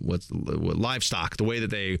what livestock, the way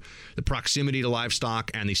that the proximity to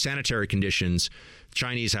livestock and the sanitary conditions,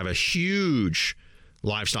 Chinese have a huge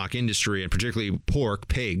livestock industry, and particularly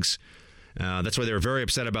pigs. That's why they were very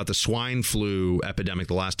upset about the swine flu epidemic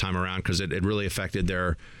the last time around, because it really affected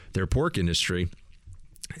their pork industry,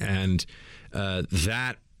 and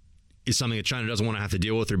that is something that China doesn't want to have to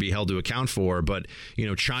deal with or be held to account for. But,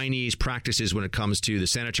 Chinese practices when it comes to the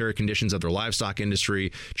sanitary conditions of their livestock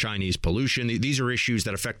industry, Chinese pollution, these are issues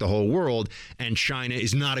that affect the whole world. And China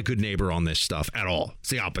is not a good neighbor on this stuff at all. It's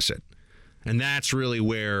the opposite. And that's really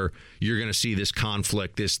where you're going to see this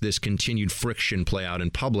conflict, this continued friction play out in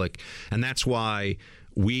public. And that's why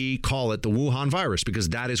we call it the Wuhan virus, because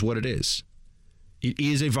that is what it is. It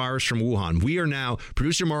is a virus from Wuhan. We are now,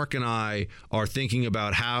 producer Mark and I are thinking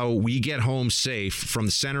about how we get home safe from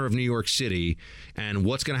the center of New York City, and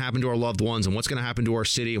what's going to happen to our loved ones, and what's going to happen to our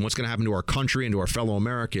city, and what's going to happen to our country and to our fellow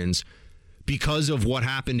Americans because of what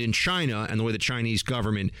happened in China and the way the Chinese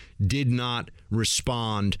government did not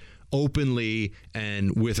respond openly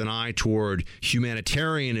and with an eye toward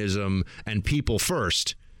humanitarianism and people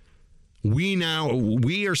first. We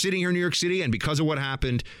are sitting here in New York City, and because of what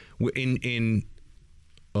happened in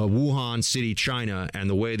Wuhan City, China, and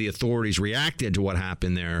the way the authorities reacted to what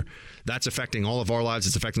happened there, that's affecting all of our lives.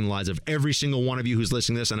 It's affecting the lives of every single one of you who's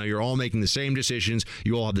listening to this. I know you're all making the same decisions.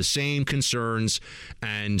 You all have the same concerns.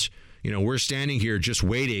 And, we're standing here just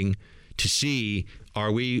waiting to see,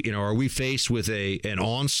 are we faced with an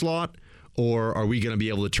onslaught, or are we going to be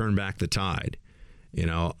able to turn back the tide?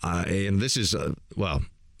 And this is,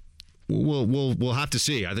 We'll have to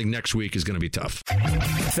see. I think next week is going to be tough.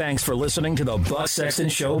 Thanks for listening to the Buck Sexton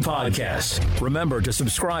Show podcast. Remember to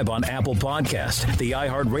subscribe on Apple Podcast, the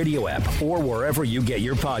iHeartRadio app, or wherever you get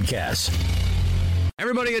your podcasts.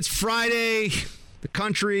 Everybody, it's Friday. The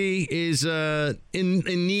country is in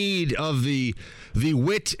need of the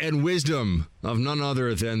wit and wisdom of none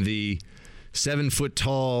other than the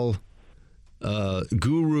 7-foot-tall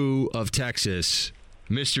guru of Texas,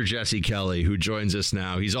 Mr. Jesse Kelly, who joins us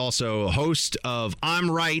now. He's also a host of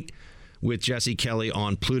I'm Right with Jesse Kelly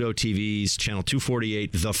on Pluto TV's channel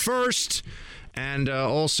 248, The First. And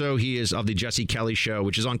also he is of the Jesse Kelly Show,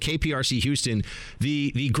 which is on KPRC Houston,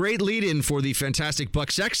 the great lead-in for the fantastic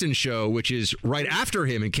Buck Sexton Show, which is right after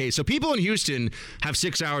him in case. So people in Houston have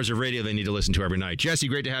 6 hours of radio they need to listen to every night. Jesse,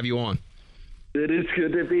 great to have you on. It is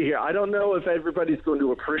good to be here. I don't know if everybody's going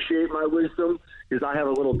to appreciate my wisdom, because I have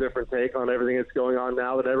a little different take on everything that's going on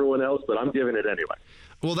now than everyone else, but I'm giving it anyway.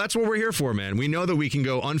 Well, that's what we're here for, man. We know that we can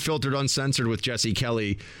go unfiltered, uncensored with Jesse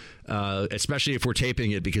Kelly, especially if we're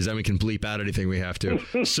taping it, because then we can bleep out anything we have to.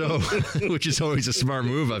 So, which is always a smart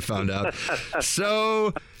move, I found out.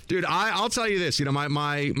 So, dude, I'll tell you this.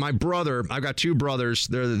 My brother, I've got two brothers.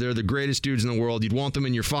 They're the greatest dudes in the world. You'd want them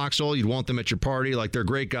in your foxhole. You'd want them at your party. Like, they're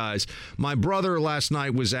great guys. My brother last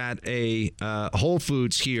night was at a Whole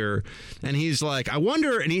Foods here, and he's like, I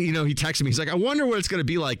wonder, and he texted me. He's like, I wonder what it's going to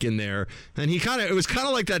be like in there. And it was kind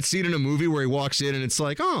of like that scene in a movie where he walks in and it's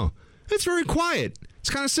like, oh, it's very quiet. It's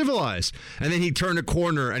kind of civilized. And then he turned a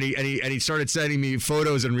corner and he started sending me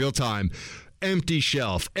photos in real time. Empty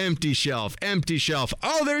shelf, empty shelf, empty shelf.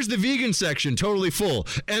 Oh, there's the vegan section, totally full.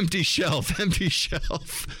 Empty shelf, empty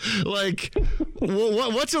shelf. Like,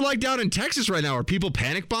 what's it like down in Texas right now? Are people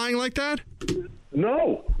panic buying like that?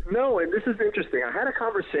 No, and this is interesting. I had a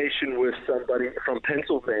conversation with somebody from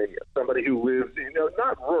Pennsylvania, somebody who lives,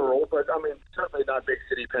 not rural, but certainly not big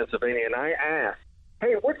city Pennsylvania, and I asked,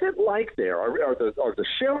 hey, what's it like there? Are the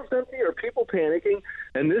shelves empty? Are people panicking?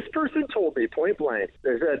 And this person told me point blank,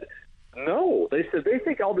 they said, no. They said they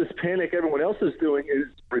think all this panic everyone else is doing is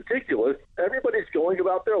ridiculous. Everybody's going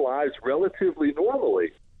about their lives relatively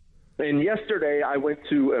normally. And yesterday I went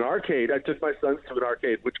to an arcade. I took my sons to an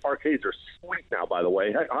arcade, which arcades are sweet now, by the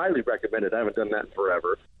way. I highly recommend it. I haven't done that in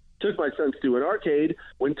forever. Took my sons to an arcade,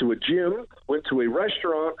 went to a gym, went to a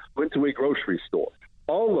restaurant, went to a grocery store.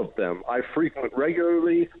 All of them I frequent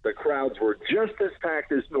regularly. The crowds were just as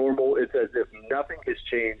packed as normal. It's as if nothing has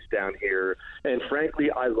changed down here. And frankly,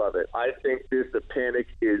 I love it. I think the panic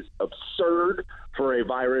is absurd for a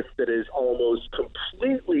virus that is almost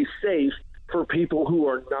completely safe for people who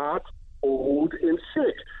are not old and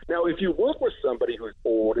sick. Now, if you work with somebody who's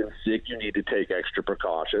old and sick, you need to take extra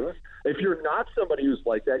precautions. If you're not somebody who's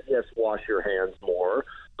like that, yes, wash your hands more.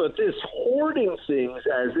 But this hoarding things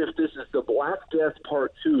as if this is the Black Death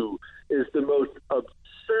Part 2 is the most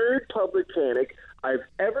absurd public panic I've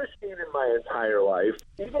ever seen in my entire life.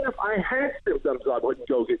 Even if I had symptoms, I wouldn't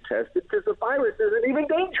go get tested because the virus isn't even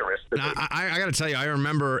dangerous to me. I got to tell you, I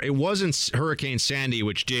remember it wasn't Hurricane Sandy,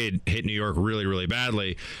 which did hit New York really, really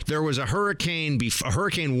badly. There was a hurricane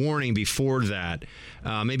warning before that,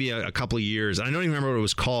 maybe a couple of years. I don't even remember what it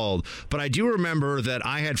was called, but I do remember that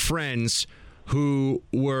I had friends who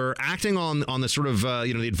were acting on the sort of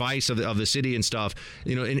the advice of the city and stuff,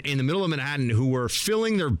 in the middle of Manhattan, who were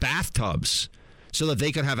filling their bathtubs so that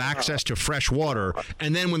they could have access to fresh water.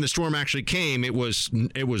 And then when the storm actually came, it was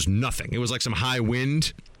nothing. It was like some high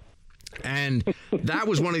wind. And that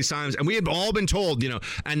was one of these times, and we had all been told,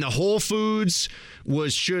 and the Whole Foods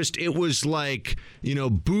was just, it was like,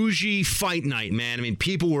 bougie fight night, man. I mean,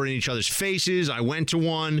 people were in each other's faces. I went to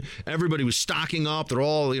one. Everybody was stocking up. They're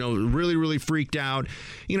all, really, really freaked out.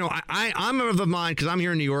 I'm of the mind, because I'm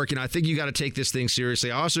here in New York, and I think you got to take this thing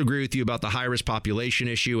seriously. I also agree with you about the high-risk population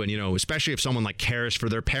issue, and, especially if someone like cares for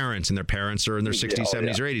their parents, and their parents are in their 60s,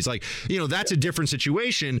 70s, or 80s. Like, that's a different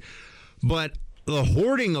situation. But the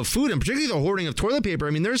hoarding of food, and particularly the hoarding of toilet paper. I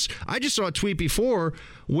mean, I just saw a tweet before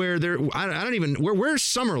where where's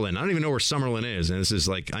Summerlin? I don't even know where Summerlin is. And this is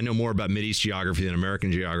like, I know more about Mideast geography than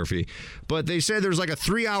American geography. But they said there's like a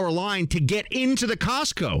 3-hour line to get into the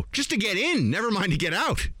Costco, just to get in, never mind to get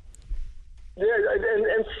out. Yeah,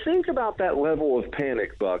 and think about that level of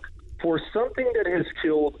panic, Buck, for something that has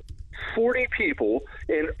killed 40 people,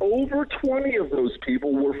 and over 20 of those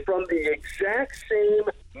people were from the exact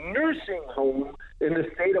same nursing home in the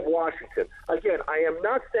state of Washington. Again, I am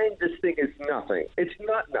not saying this thing is nothing. It's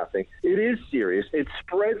not nothing. It is serious. It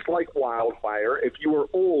spreads like wildfire. If you are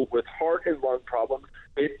old with heart and lung problems,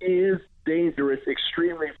 it is dangerous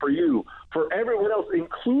extremely for you. For everyone else,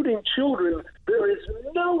 including children, there is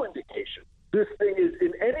no indication this thing is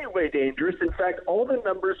in any way dangerous. In fact, all the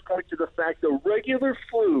numbers point to the fact the regular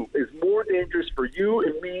flu is more dangerous for you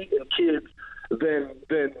and me and kids than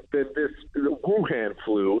this Wuhan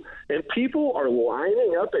flu. And people are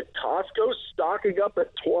lining up at Costco, stocking up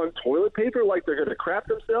on toilet paper like they're going to crap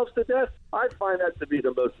themselves to death. I find that to be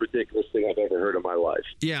the most ridiculous thing I've ever heard in my life.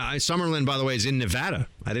 Yeah, Summerlin, by the way, is in Nevada.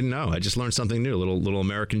 I didn't know. I just learned something new. A little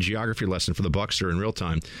American geography lesson for the Buckster in real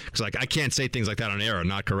time. Because I can't say things like that on air and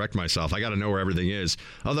not correct myself. I got to know where everything is.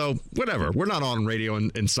 Although, whatever. We're not on radio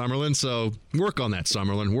in Summerlin, so work on that,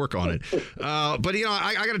 Summerlin. Work on it. But,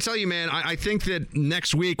 I got to tell you, man, I think that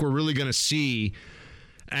next week we're really going to see,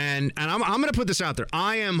 and I'm going to put this out there.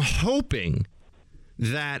 I am hoping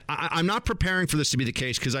that I'm not preparing for this to be the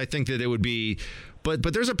case, because I think that it would be,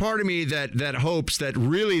 but there's a part of me that hopes that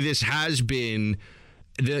really this has been,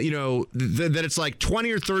 that it's like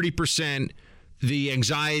 20 or 30%. The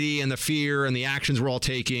anxiety and the fear and the actions we're all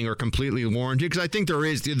taking are completely warranted, because I think there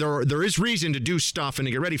is reason to do stuff and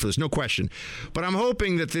to get ready for this, no question. But I'm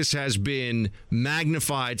hoping that this has been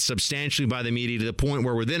magnified substantially by the media to the point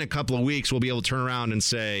where within a couple of weeks we'll be able to turn around and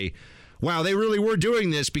say, wow, they really were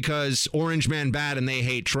doing this because Orange Man bad and they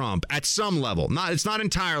hate Trump at some level. It's not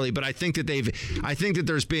entirely, but I think that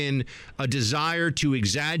there's been a desire to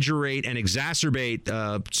exaggerate and exacerbate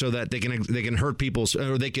so that they can hurt people,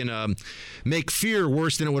 or they can make fear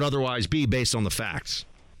worse than it would otherwise be based on the facts.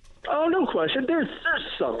 Oh, no question. There's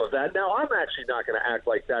some of that. Now, I'm actually not going to act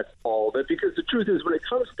like that's all of it, because the truth is, when it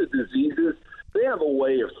comes to diseases, they have a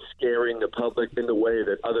way of scaring the public in the way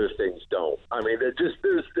that other things don't. I mean, the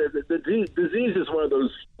disease is one of those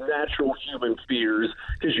natural human fears,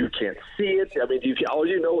 because you can't see it. I mean, all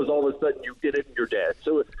you know is all of a sudden you get it and you're dead.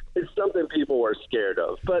 So it's something people are scared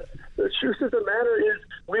of. But the truth of the matter is,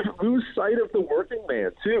 we lose sight of the working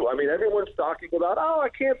man, too. I mean, everyone's talking about, I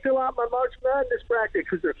can't fill out my March Madness bracket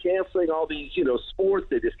because they're canceling all these, sports.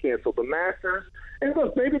 They just canceled the Masters. And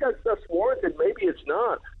look, maybe that stuff's warranted, maybe it's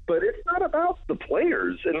not. But it's not about the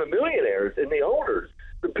players and the millionaires and the owners.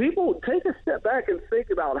 The people, take a step back and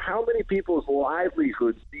think about how many people's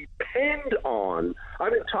livelihoods depend on.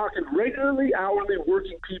 I've been talking regularly, hourly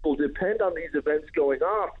working people depend on these events going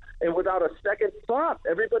off. And without a second thought,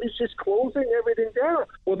 everybody's just closing everything down.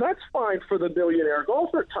 Well, that's fine for the millionaire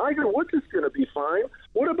golfer. Tiger Woods is going to be fine.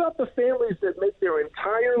 What about the families that make their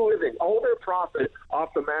entire living, all their profit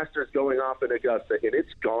off the Masters going off in Augusta? And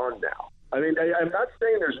it's gone now. I mean, I'm not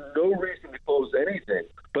saying there's no reason to close anything,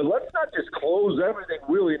 but let's not just close everything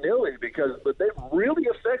willy-nilly, because it really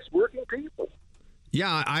affects working people.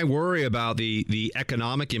 Yeah, I worry about the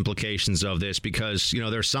economic implications of this because,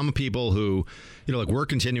 there's some people who, like we're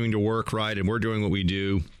continuing to work, right, and we're doing what we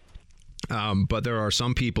do. But there are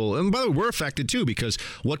some people, and by the way, we're affected too, because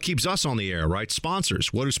what keeps us on the air, right?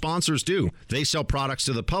 Sponsors. What do sponsors do? They sell products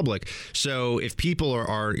to the public. So if people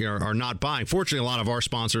are not buying, fortunately, a lot of our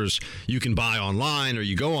sponsors you can buy online or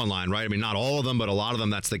you go online, right? I mean, not all of them, but a lot of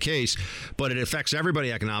them, that's the case. But it affects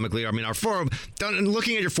everybody economically. I mean,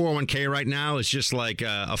 looking at your 401k right now is just like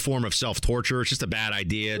a form of self-torture. It's just a bad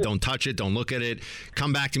idea. Don't touch it. Don't look at it.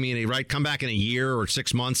 Come back to me come back in a year or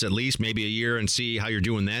 6 months at least, maybe a year, and see how you're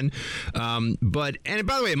doing then. But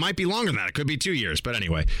by the way, it might be longer than that. It could be 2 years. But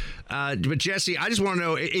anyway, but Jesse, I just want to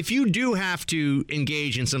know, if you do have to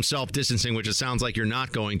engage in some self-distancing, which it sounds like you're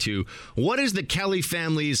not going to, what is the Kelly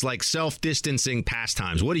family's like self-distancing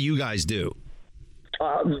pastimes? What do you guys do?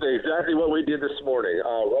 Exactly what we did this morning.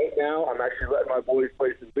 Right now, I'm actually letting my boys play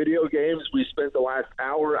some video games. We spent the last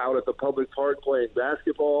hour out at the public park playing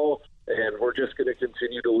basketball, and we're just going to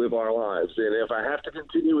continue to live our lives. And if I have to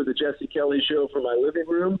continue with the Jesse Kelly show from my living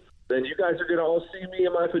room, then you guys are going to all see me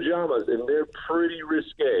in my pajamas, and they're pretty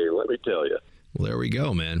risque, let me tell you. Well, there we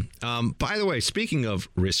go, man. By the way, speaking of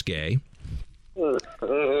risque,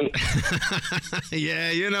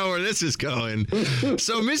 yeah, you know where this is going.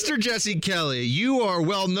 So, Mr. Jesse Kelly, you are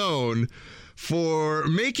well known for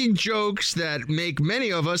making jokes that make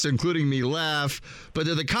many of us, including me, laugh, but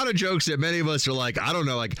they're the kind of jokes that many of us are like, I don't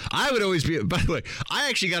know, like I would always be, by the way, I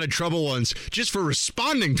actually got in trouble once just for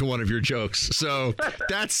responding to one of your jokes. So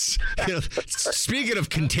that's, speaking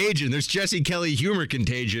of contagion, there's Jesse Kelly humor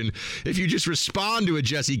contagion. If you just respond to a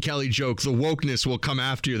Jesse Kelly joke, the wokeness will come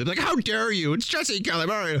after you. They're like, how dare you? It's Jesse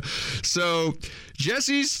Kelly. So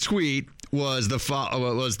Jesse's tweet was the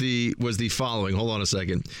following. Hold on a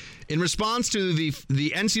second. In response to the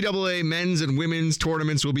NCAA men's and women's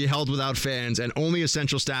tournaments will be held without fans and only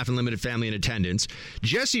essential staff and limited family in attendance,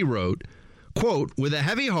 Jesse wrote, quote, with a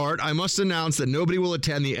heavy heart, I must announce that nobody will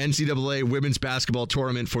attend the NCAA women's basketball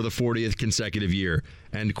tournament for the 40th consecutive year,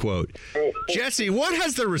 end quote. Jesse, what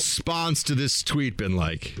has the response to this tweet been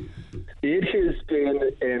like? It has been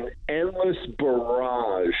an endless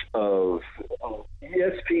barrage of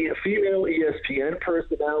female ESPN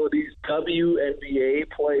personalities, WNBA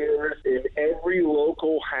players, and every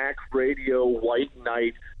local hack radio white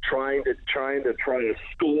knight trying to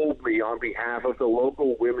scold me on behalf of the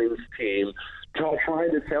local women's team,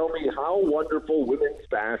 trying to tell me how wonderful women's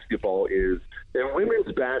basketball is. And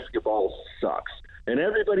women's basketball sucks. And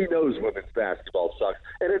everybody knows women's basketball sucks.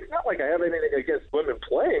 And it's not like I have anything against women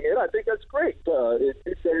playing it. I think that's great. It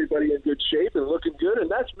keeps everybody in good shape and looking good, and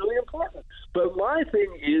that's really important. But my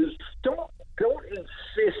thing is, don't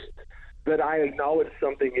insist that I acknowledge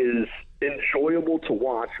something is enjoyable to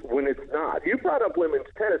watch when it's not. You brought up women's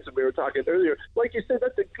tennis, and we were talking earlier. Like you said,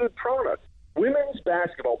 that's a good product. Women's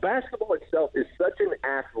basketball itself is such an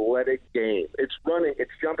athletic game. It's running,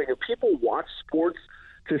 it's jumping, and people watch sports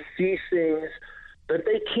to see things that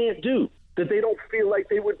they can't do, that they don't feel like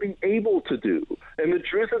they would be able to do. And the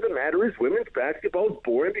truth of the matter is women's basketball is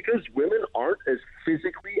boring because women aren't as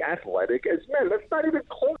physically athletic as men. That's not even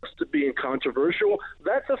close to being controversial.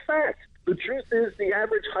 That's a fact. The truth is the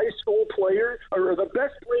average high school player or the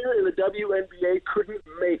best player in the WNBA couldn't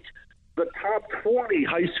make the top 40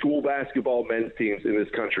 high school basketball men's teams in this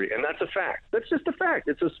country. And that's a fact. That's just a fact.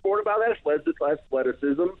 It's a sport about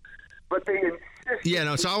athleticism. But they insist. Yeah,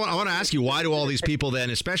 no. So I want to ask you, why do all these people then,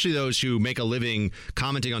 especially those who make a living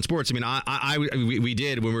commenting on sports? I mean, we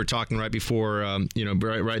did when we were talking right before,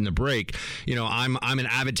 right in the break. I'm an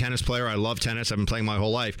avid tennis player. I love tennis. I've been playing my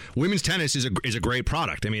whole life. Women's tennis is a great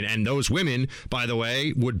product. I mean, and those women, by the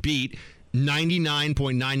way, would beat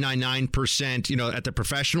 99.999%, at the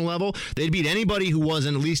professional level. They'd beat anybody who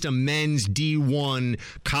wasn't at least a men's D1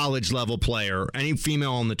 college level player, any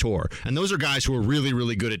female on the tour. And those are guys who are really,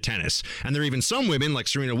 really good at tennis. And there are even some women like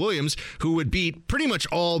Serena Williams who would beat pretty much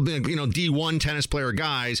all, D1 tennis player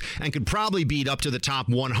guys and could probably beat up to the top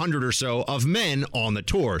 100 or so of men on the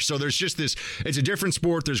tour. So there's just this, it's a different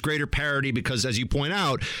sport. There's greater parity because, as you point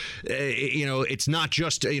out, it's not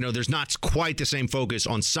just, there's not quite the same focus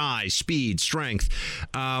on size, speed, strength.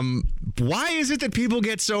 Why is it that people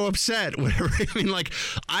get so upset? I mean,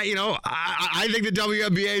 I think the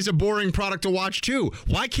WNBA is a boring product to watch too.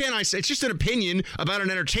 Why can't I say it's just an opinion about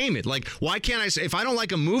an entertainment? Like, why can't I say if I don't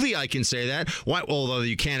like a movie, I can say that? Why? Although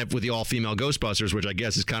you can't with the all-female Ghostbusters, which I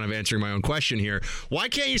guess is kind of answering my own question here. Why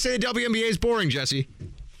can't you say the WNBA is boring, Jesse?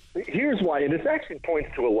 Here's why, and this actually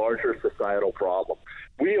points to a larger societal problem.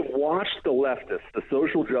 We have watched the leftists, the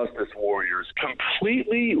social justice warriors,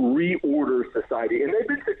 completely reorder society. And they've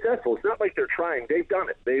been successful. It's not like they're trying. They've done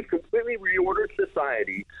it. They've completely reordered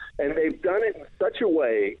society, and they've done it in such a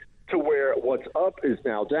way to where what's up is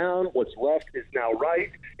now down, what's left is now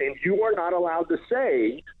right, and you are not allowed to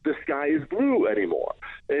say the sky is blue anymore.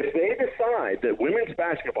 If they decide that women's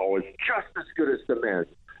basketball is just as good as the men's,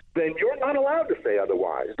 then you're not allowed to say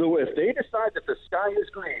otherwise. Though if they decide that the sky is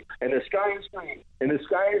green, and the sky is green, and the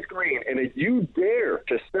sky is green, and if you dare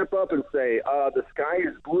to step up and say, the sky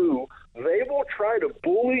is blue, they will try to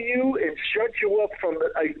bully you and shut you up from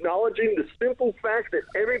acknowledging the simple fact that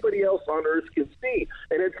everybody else on Earth can see.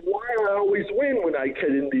 And it's why I always win when I get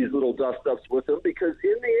in these little dust-ups with them, because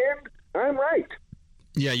in the end, I'm right.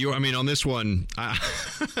 Yeah, on this one, I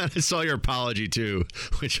saw your apology too,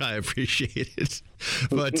 which I appreciated.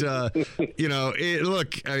 But,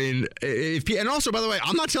 look, and also, by the way,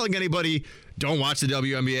 I'm not telling anybody don't watch the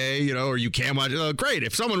WNBA, or you can watch it. Great,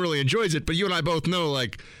 if someone really enjoys it. But you and I both know,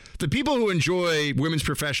 like, the people who enjoy women's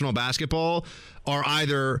professional basketball are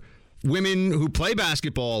either women who play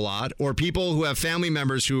basketball a lot or people who have family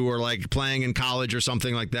members who are like playing in college or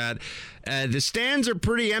something like that. The stands are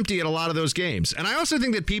pretty empty at a lot of those games. And I also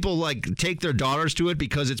think that people like take their daughters to it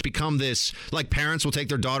because it's become this, like parents will take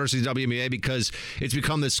their daughters to the WNBA because it's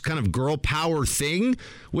become this kind of girl power thing,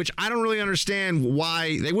 which I don't really understand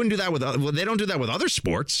why they wouldn't do that they don't do that with other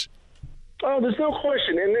sports. Oh, there's no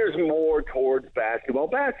question, and there's more towards basketball.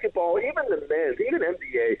 Basketball, even the men's, even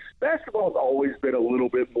NBA, basketball has always been a little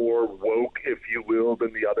bit more woke, if you will,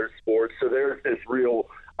 than the other sports. So there's this real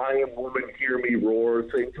I am woman, hear me roar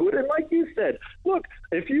thing to it. And like you said, look,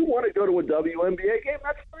 if you want to go to a WNBA game,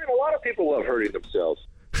 that's fine. A lot of people love hurting themselves.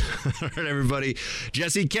 All right, everybody.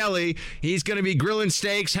 Jesse Kelly, he's going to be grilling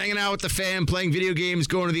steaks, hanging out with the fam, playing video games,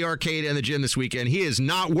 going to the arcade and the gym this weekend. He is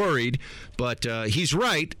not worried, but he's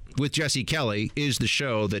right. With Jesse Kelly is the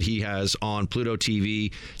show that he has on Pluto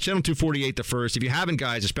TV, Channel 248 the first. If you haven't,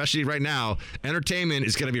 guys, especially right now, entertainment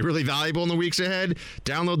is going to be really valuable in the weeks ahead.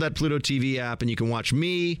 Download that Pluto TV app and you can watch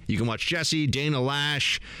me, you can watch Jesse, Dana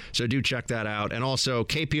Lash, so do check that out. And also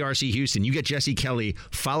KPRC Houston, you get Jesse Kelly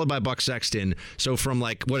followed by Buck Sexton. So from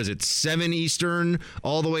 7 Eastern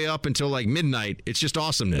all the way up until midnight, it's just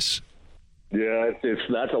awesomeness. Yeah,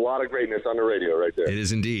 that's a lot of greatness on the radio right there. It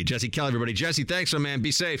is indeed. Jesse Kelly, everybody. Jesse, thanks, my man.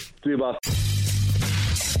 Be safe. See you, boss.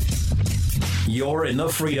 You're in the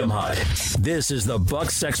Freedom Hut. This is the Buck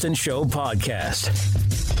Sexton Show podcast.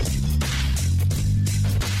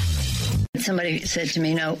 Somebody said to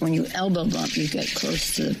me, when you elbow bump, you get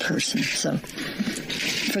close to the person. So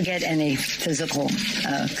forget any physical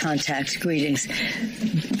contact. Greetings.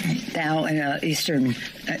 Bow in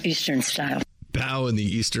Eastern style. Bow in the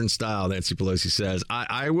Eastern style, Nancy Pelosi says.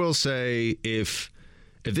 I will say if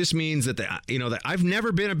this means that that I've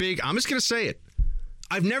never been I'm just going to say it.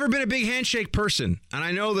 I've never been a big handshake person. And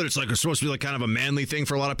I know that it's supposed to be kind of a manly thing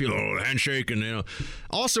for a lot of people. Oh, handshake. And,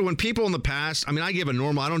 also when people in the past, I give a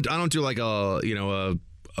normal, I don't do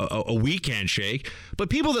a weak handshake, but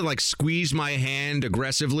people that squeeze my hand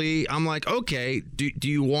aggressively, I'm like, okay, do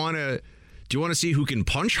you want to see who can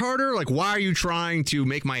punch harder? Why are you trying to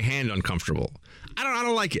make my hand uncomfortable? I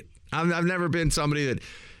don't like it. I've never been somebody that,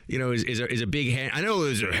 is a big hand. I know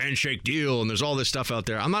there's a handshake deal and there's all this stuff out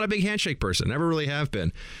there. I'm not a big handshake person. Never really have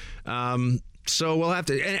been. So we'll have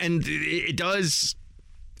to, and it does,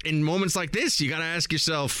 in moments like this, you got to ask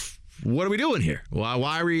yourself, what are we doing here?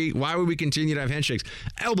 Why would we continue to have handshakes?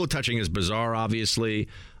 Elbow touching is bizarre, obviously.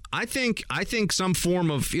 I think some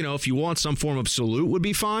form of, if you want some form of salute would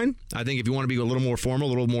be fine. I think if you want to be a little more formal, a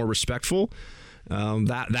little more respectful,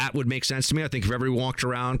 that would make sense to me. I think if everyone walked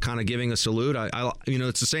around kind of giving a salute,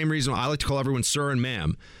 it's the same reason I like to call everyone sir and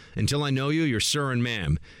ma'am. Until I know you, you're sir and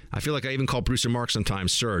ma'am. I feel like I even call producer Mark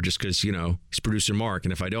sometimes sir, just because, he's producer Mark.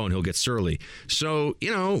 And if I don't, he'll get surly. So,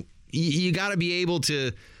 you got to be able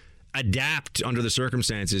to adapt under the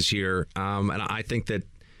circumstances here. And I think that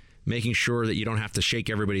making sure that you don't have to shake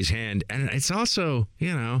everybody's hand. And it's also,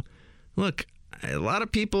 look, a lot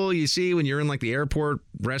of people you see when you're in the airport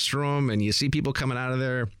restroom and you see people coming out of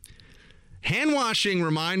there. Hand washing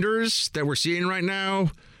reminders that we're seeing right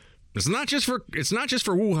now. It's not just for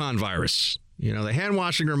Wuhan virus. The hand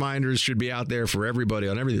washing reminders should be out there for everybody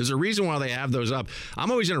on everything. There's a reason why they have those up. I'm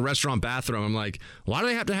always in a restaurant bathroom. I'm like, why do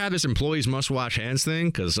they have to have this employees must wash hands thing?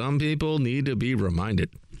 Because some people need to be reminded.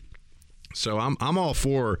 So I'm all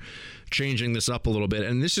for changing this up a little bit.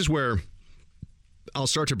 And this is where I'll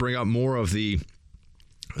start to bring up more of the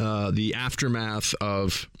aftermath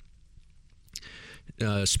of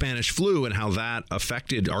Spanish flu and how that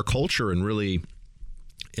affected our culture and really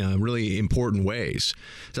really important ways.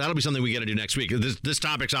 So that'll be something we got to do next week. This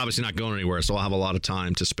topic's obviously not going anywhere, so I'll have a lot of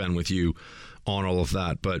time to spend with you on all of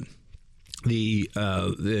that. But the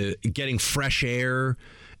getting fresh air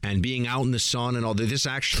and being out in the sun and all this,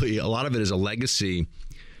 actually, a lot of it is a legacy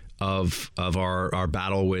of our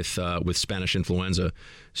battle with Spanish influenza.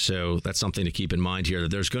 So that's something to keep in mind here.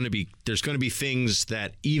 That there's going to be things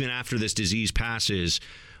that even after this disease passes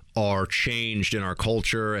are changed in our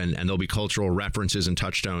culture, and there'll be cultural references and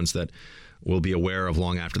touchstones that we'll be aware of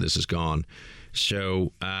long after this is gone.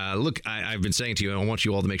 So, look, I've been saying to you, I want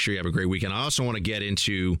you all to make sure you have a great weekend. I also want to get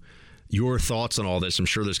into your thoughts on all this. I'm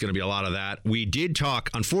sure there's going to be a lot of that. We did talk,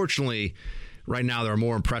 unfortunately, right now there are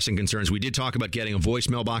more pressing concerns. We did talk about getting a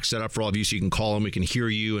voicemail box set up for all of you so you can call and we can hear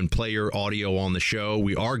you and play your audio on the show.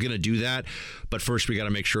 We are going to do that, but first we got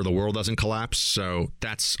to make sure the world doesn't collapse. So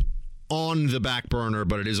that's on the back burner,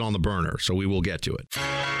 but it is on the burner, so we will get to it.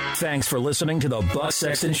 Thanks for listening to the Buck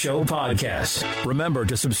Sexton Show podcast. Remember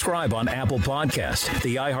to subscribe on Apple Podcasts,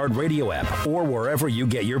 the iHeart Radio app, or wherever you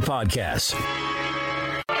get your podcasts.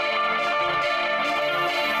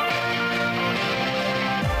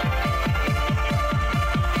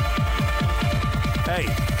 Hey,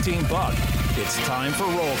 Team Buck, it's time for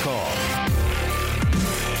roll call.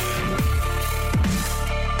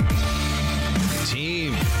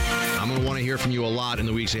 Team, I'm going to want to hear from you a lot in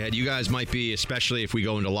the weeks ahead. You guys might be, especially if we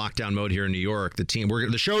go into lockdown mode here in New York,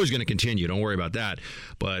 the show is going to continue. Don't worry about that.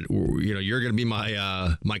 But you're going to be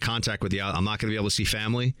my contact with you. I'm not going to be able to see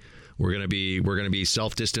family. We're going to be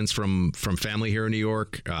self-distance from family here in New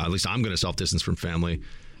York. At least I'm going to self-distance from family.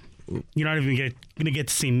 You're not even going to get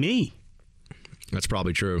to see me. That's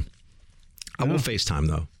probably true. I will FaceTime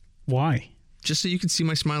though. Why? Just so you can see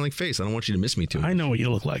my smiling face. I don't want you to miss me too much. I know what you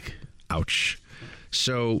look like. Ouch.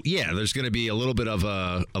 So, yeah, there's going to be a little bit of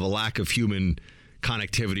a lack of human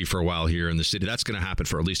connectivity for a while here in the city. That's going to happen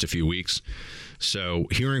for at least a few weeks. So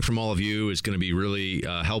hearing from all of you is going to be really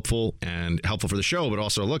helpful for the show. But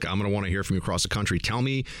also, look, I'm going to want to hear from you across the country. Tell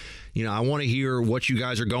me, I want to hear what you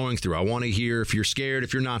guys are going through. I want to hear if you're scared,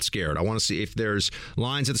 if you're not scared. I want to see if there's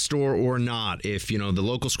lines at the store or not, if, the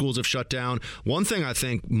local schools have shut down. One thing I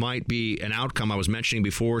think might be an outcome I was mentioning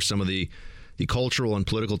before, some of the cultural and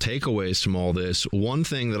political takeaways from all this. One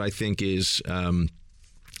thing that I think is going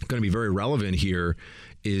to be very relevant here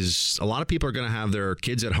is a lot of people are going to have their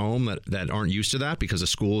kids at home that aren't used to that because the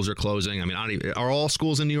schools are closing. I mean, are all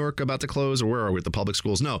schools in New York about to close, or where are we at the public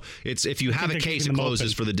schools? No, it's if you have a case, it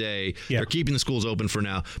closes for the day. Yeah. They're keeping the schools open for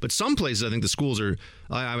now. But some places, I think the schools are.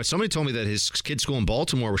 Somebody told me that his kid's school in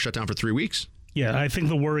Baltimore was shut down for 3 weeks. Yeah, I think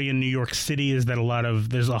the worry in New York City is that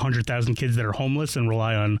there's 100,000 kids that are homeless and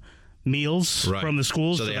rely on meals from the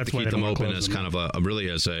schools. So they have to keep them open as kind of a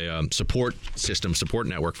support system, support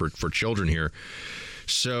network for children here.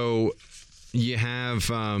 So you have,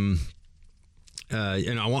 I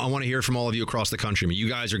want to hear from all of you across the country. I mean, you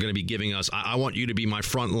guys are going to be giving us, I want you to be my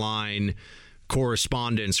frontline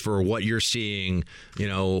correspondence for what you're seeing,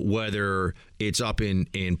 whether it's up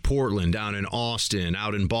in Portland, down in Austin,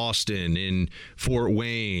 out in Boston, in Fort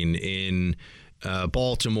Wayne, in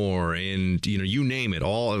Baltimore, and you name it.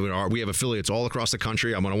 We have affiliates all across the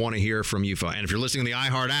country. I'm going to want to hear from you. And if you're listening to the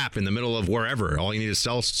iHeart app in the middle of wherever, all you need is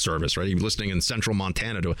cell service, right? You're listening in central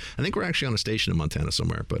Montana. I think we're actually on a station in Montana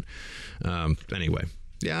somewhere. But anyway,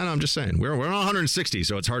 yeah, I'm just saying we're on 160,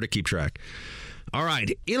 so it's hard to keep track. All right,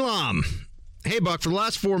 Elam. Hey, Buck, for the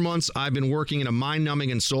last 4 months, I've been working in a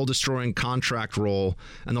mind-numbing and soul-destroying contract role,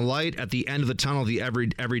 and the light at the end of the tunnel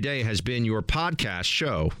every day has been your podcast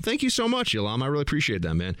show. Thank you so much, Elam. I really appreciate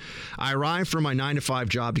that, man. I arrived from my 9-to-5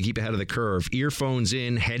 job to keep ahead of the curve. Earphones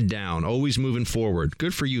in, head down, always moving forward.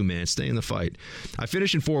 Good for you, man. Stay in the fight. I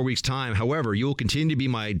finish in 4 weeks' time. However, you will continue to be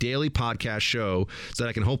my daily podcast show so that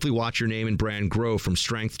I can hopefully watch your name and brand grow from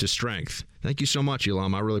strength to strength. Thank you so much,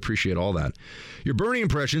 Elam. I really appreciate all that. Your Bernie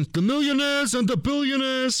impressions, the millionaires and the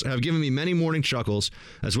billionaires, have given me many morning chuckles,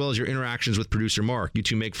 as well as your interactions with producer Mark. You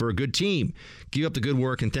two make for a good team. Keep up the good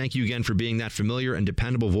work, and thank you again for being that familiar and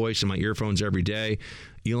dependable voice in my earphones every day.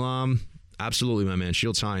 Elam, absolutely, my man.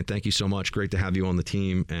 Shields High, thank you so much. Great to have you on the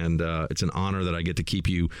team, and it's an honor that I get to keep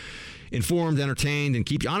you informed, entertained, and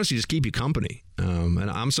just keep you company. And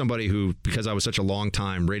I'm somebody who, because I was such a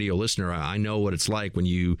long-time radio listener, I know what it's like when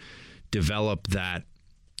you develop that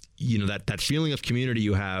that feeling of community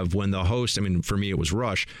you have when the host, for me it was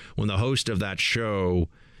Rush, when the host of that show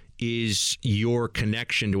is your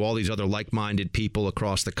connection to all these other like-minded people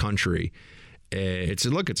across the country. It's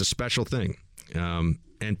a special thing. And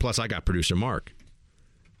plus I got producer Mark.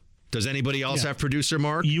 Does anybody else have producer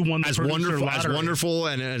Mark? You won the as producer wonderful lottery. As wonderful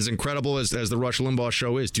and as incredible as the Rush Limbaugh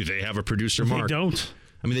show is. Do they have a producer Mark? They don't.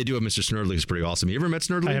 I mean, they do have Mr. Snerdley, who's pretty awesome. You ever met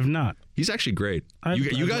Snerdley? I have not. He's actually great.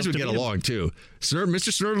 You guys would get along, too. Mr.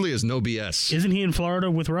 Snerdley is no BS. Isn't he in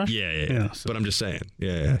Florida with Rush? Yeah. So. But I'm just saying.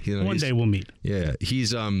 Yeah. One day we'll meet. Yeah. He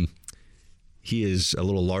is a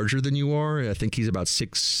little larger than you are. I think he's about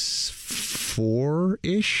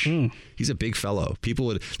 6'4"-ish. He's a big fellow.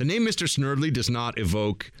 The name Mr. Snerdley does not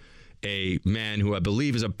evoke a man who I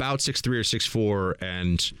believe is about 6'3" or 6'4",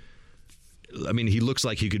 and I mean, he looks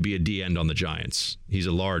like he could be a D-end on the Giants. He's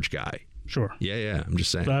a large guy. Sure. Yeah. I'm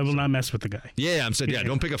just saying. But I will not mess with the guy. Yeah, I'm saying,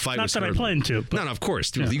 don't pick a fight with Snerdley. Not that I plan to. No, of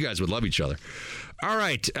course. Dude, you guys would love each other. All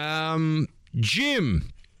right. Jim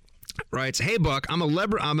writes, "Hey, Buck, I'm a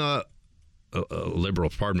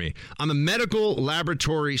medical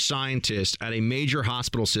laboratory scientist at a major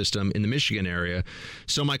hospital system in the Michigan area.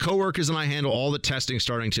 So my coworkers and I handle all the testing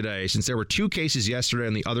starting today. Since there were 2 cases yesterday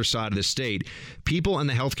on the other side of the state, people in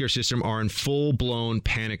the healthcare system are in full-blown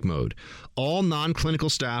panic mode. All non-clinical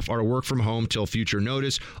staff are to work from home till future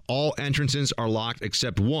notice. All entrances are locked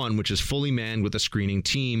except one, which is fully manned with a screening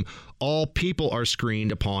team. All people are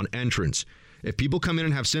screened upon entrance. If people come in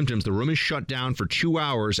and have symptoms, the room is shut down for 2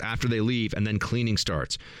 hours after they leave, and then cleaning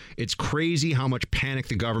starts. It's crazy how much panic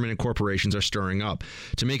the government and corporations are stirring up.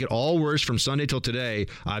 To make it all worse, from Sunday till today,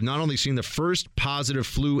 I've not only seen the first positive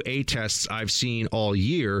flu A tests I've seen all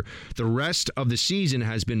year, the rest of the season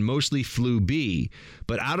has been mostly flu B.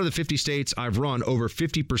 But out of the 50 states I've run, over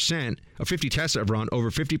 50%, of 50 tests I've run,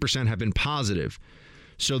 over 50% have been positive.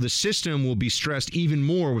 So the system will be stressed even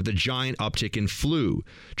more with the giant uptick in flu.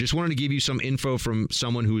 Just wanted to give you some info from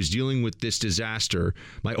someone who is dealing with this disaster.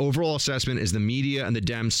 My overall assessment is the media and the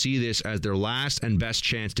Dems see this as their last and best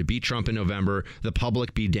chance to beat Trump in November. The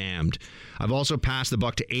public be damned. I've also passed the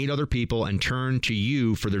buck to 8 other people and turned to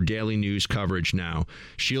you for their daily news coverage now.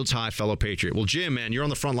 Shields high, fellow patriot." Well, Jim, man, you're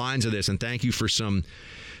on the front lines of this, and thank you for some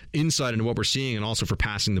insight into what we're seeing, and also for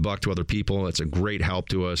passing the buck to other people. It's a great help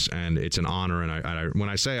to us, and it's an honor. And I when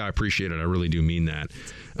I say I appreciate it, I really do mean that.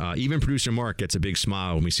 Even producer Mark gets a big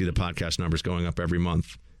smile when we see the podcast numbers going up every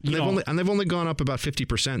month. And they've only gone up about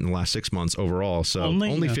 50% in the last 6 months overall. So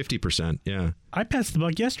only 50%. Yeah. I passed the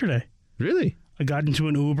buck yesterday. Really? I got into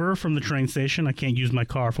an Uber from the train station. I can't use my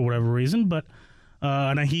car for whatever reason, but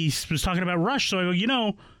he was talking about Rush. So I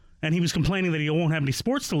go, and he was complaining that he won't have any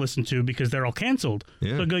sports to listen to because they're all canceled.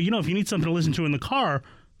 Yeah. So I go, if you need something to listen to in the car,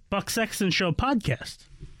 Buck Sexton Show podcast.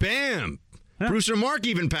 Bam! Yeah. Producer Mark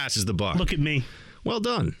even passes the buck. Look at me. Well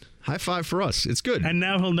done. High five for us. It's good. And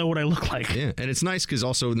now he'll know what I look like. Yeah, and it's nice because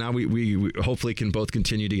also now we hopefully can both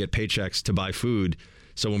continue to get paychecks to buy food.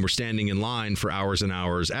 So when we're standing in line for hours and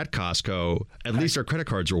hours at Costco, at least our credit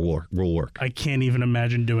cards will work. I can't even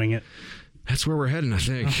imagine doing it. That's where we're heading, I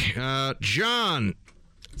think. John...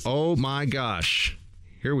 Oh my gosh.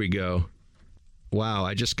 Here we go. Wow,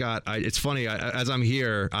 it's funny, as I'm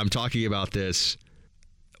here, I'm talking about this.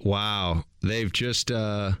 Wow, they've just,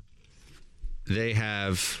 they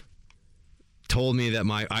have told me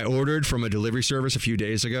that I ordered from a delivery service a few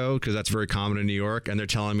days ago, because that's very common in New York, and they're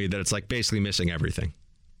telling me that it's like basically missing everything.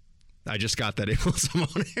 I just got that email from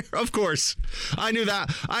someone here. Of course. I knew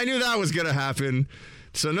that was going to happen.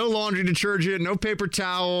 So no laundry detergent, no paper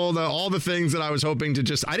towel, all the things that I was hoping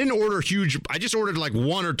to I didn't order huge. I just ordered like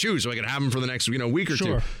 1 or 2 so I could have them for the next week or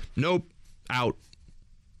two. Nope, out.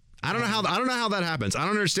 I don't know how that happens. I don't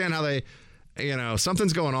understand how they,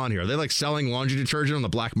 something's going on here. Are they like selling laundry detergent on the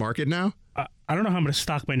black market now? I don't know how I'm going to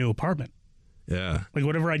stock my new apartment. Yeah, like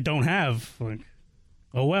whatever I don't have,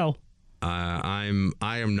 oh well. I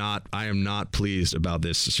am not pleased about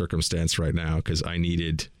this circumstance right now because I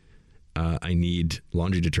need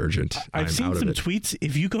laundry detergent. I've seen some tweets.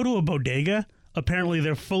 If you go to a bodega, apparently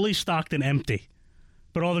they're fully stocked and empty,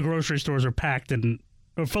 but all the grocery stores are packed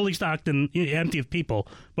or fully stocked and empty of people,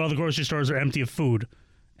 but all the grocery stores are empty of food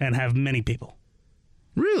and have many people.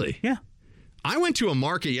 Really? Yeah. I went to a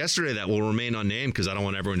market yesterday that will remain unnamed because I don't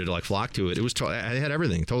want everyone to flock to it. It was they had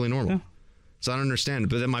everything, totally normal. Yeah. So I don't understand.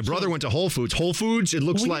 But then my brother went to Whole Foods. Whole Foods, it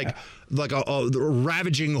looks like a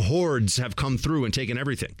ravaging hordes have come through and taken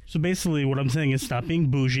everything. So basically what I'm saying is stop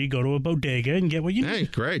being bougie, go to a bodega and get what you need. Hey,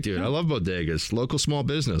 great, dude. Yeah. I love bodegas. Local small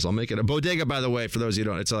business. I'll make it. A bodega, by the way, for those of you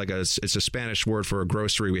who don't, it's a Spanish word for a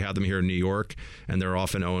grocery. We have them here in New York, and they're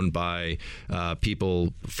often owned by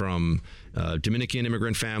people from Dominican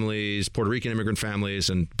immigrant families, Puerto Rican immigrant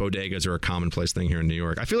families, and bodegas are a commonplace thing here in New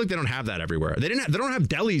York. I feel like they don't have that everywhere. They don't have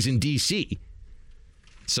delis in D.C.,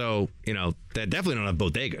 so, they definitely don't have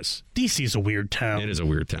bodegas. D.C.'s a weird town. It is a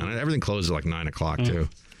weird town. Everything closes at like 9 o'clock, too.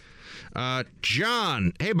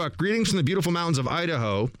 John, hey, Buck, greetings from the beautiful mountains of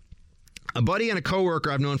Idaho. A buddy and a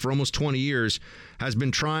coworker I've known for almost 20 years has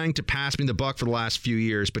been trying to pass me the buck for the last few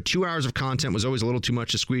years, but 2 hours of content was always a little too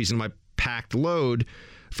much to squeeze in my packed load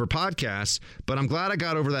for podcasts. But I'm glad I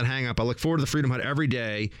got over that hang up. I look forward to the Freedom Hut every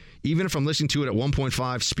day, even if I'm listening to it at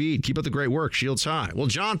 1.5 speed. Keep up the great work. Shields high. Well,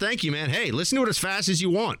 John, thank you, man. Hey, listen to it as fast as you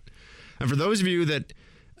want. And for those of you that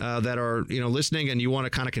are listening and you want to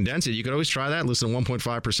kind of condense it, you could always try that. Listen to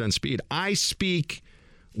 1.5% speed. I speak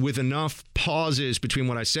with enough pauses between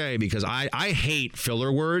what I say because I hate filler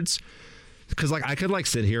words. Because I could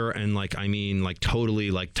sit here and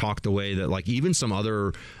totally talk the way that even some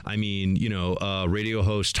other radio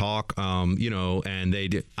hosts talk and they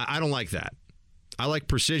do. I don't like that. I like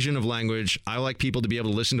precision of language. I like people to be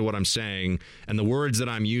able to listen to what I'm saying, and the words that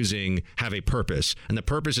I'm using have a purpose. And the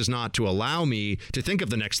purpose is not to allow me to think of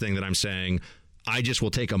the next thing that I'm saying. I just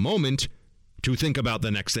will take a moment to think about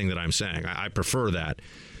the next thing that I'm saying. I prefer that.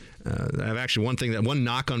 I've actually one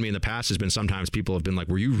knock on me in the past has been sometimes people have been like,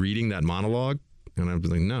 were you reading that monologue? And I've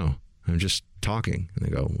been like, no, I'm just talking. And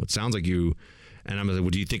they go, well, it sounds like you. And I'm like,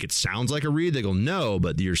 well, do you think it sounds like a read? They go, no,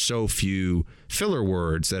 but you're so few filler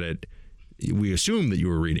words that we assume that you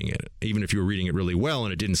were reading it, even if you were reading it really well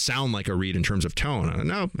and it didn't sound like a read in terms of tone. I don't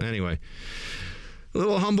know. Anyway, a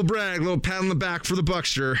little humble brag, a little pat on the back for the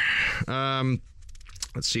Buckster.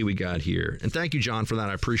 Let's see what we got here. And thank you, John, for that.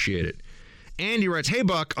 I appreciate it. Andy writes, hey,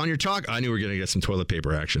 Buck, on your talk, I knew we were going to get some toilet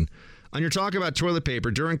paper action. On your talk about toilet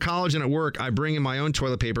paper, during college and at work, I bring in my own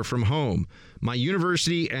toilet paper from home. My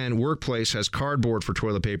university and workplace has cardboard for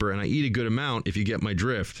toilet paper, and I eat a good amount if you get my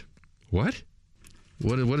drift. What?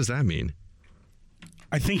 What does that mean?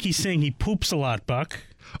 I think he's saying he poops a lot, Buck.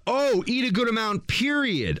 Oh, eat a good amount,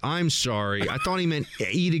 period. I'm sorry. I thought he meant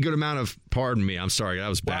eat a good amount of, pardon me, I'm sorry, that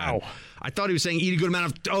was bad. Wow. I thought he was saying eat a good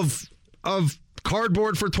amount of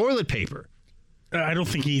cardboard for toilet paper. I don't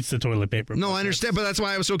think he eats the toilet paper. No, I understand, but that's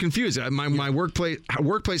why I was so confused. My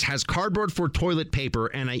workplace has cardboard for toilet paper,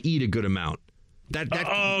 and I eat a good amount.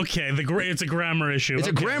 Okay, it's a grammar issue. It's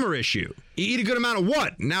a grammar issue. You eat a good amount of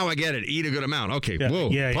what? Now I get it. Eat a good amount. Okay, whoa.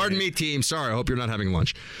 Pardon me, team. Sorry, I hope you're not having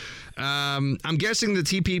lunch. I'm guessing the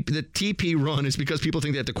TP run is because people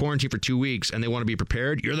think they have to quarantine for 2 weeks and they want to be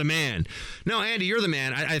prepared. You're the man. No, Andy, you're the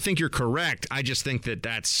man. I think you're correct. I just think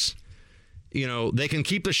that's... they can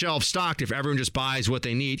keep the shelf stocked if everyone just buys what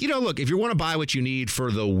they need. Look, if you want to buy what you need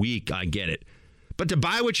for the week, I get it. But to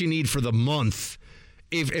buy what you need for the month,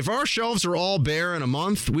 if our shelves are all bare in a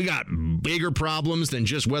month, we got bigger problems than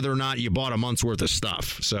just whether or not you bought a month's worth of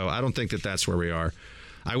stuff. So I don't think that that's where we are.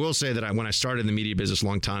 I will say that when I started in the media business a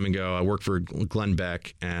long time ago, I worked for Glenn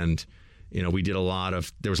Beck, and we did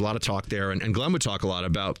there was a lot of talk there, and Glenn would talk a lot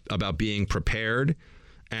about being prepared.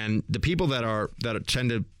 And the people that tend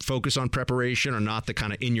to focus on preparation are not the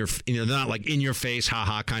kind of they're not like in your face,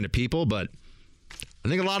 haha kind of people. But I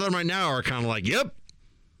think a lot of them right now are kind of like, yep,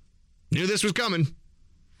 knew this was coming.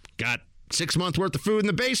 Got 6 months worth of food in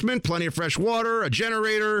the basement, plenty of fresh water, a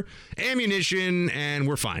generator, ammunition, and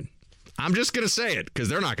we're fine. I'm just going to say it because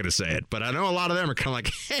they're not going to say it. But I know a lot of them are kind of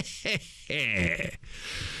like, hey.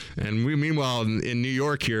 And meanwhile, in New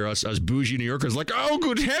York here, us bougie New Yorkers like, oh,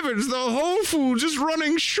 good heavens, the Whole Foods is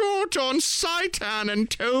running short on seitan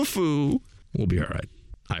and tofu. We'll be all right,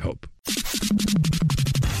 I hope.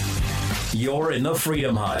 You're in the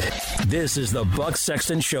Freedom Hut. This is the Buck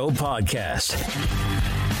Sexton Show podcast.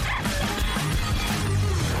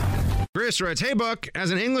 Chris writes, hey, Buck,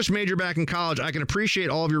 as an English major back in college, I can appreciate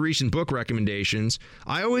all of your recent book recommendations.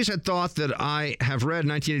 I always had thought that I have read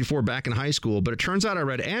 1984 back in high school, but it turns out I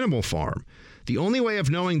read Animal Farm. The only way of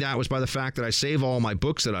knowing that was by the fact that I save all my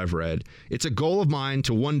books that I've read. It's a goal of mine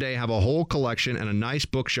to one day have a whole collection and a nice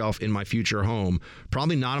bookshelf in my future home,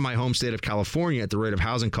 probably not in my home state of California at the rate of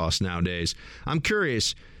housing costs nowadays. I'm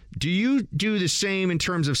curious, do you do the same in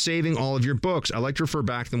terms of saving all of your books? I like to refer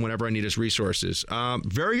back to them whenever I need as resources.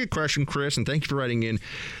 Very good question, Chris, and thank you for writing in.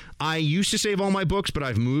 I used to save all my books, but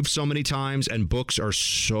I've moved so many times, and books are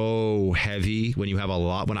so heavy when you have a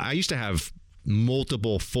lot. When I used to have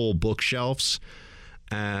multiple full bookshelves,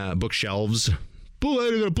 bookshelves,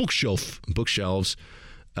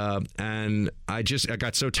 and I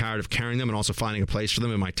got so tired of carrying them and also finding a place for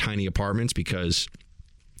them in my tiny apartments because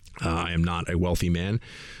I am not a wealthy man.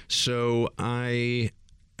 So I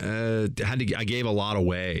gave a lot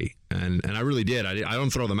away, and I really did. I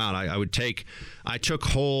don't throw them out. I took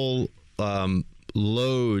whole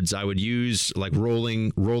loads. I would use like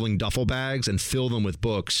rolling duffel bags and fill them with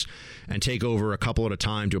books and take over a couple at a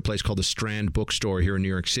time to a place called the Strand Bookstore here in New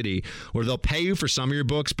York City, where they'll pay you for some of your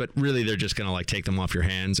books, but really they're just going to like take them off your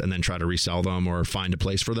hands and then try to resell them or find a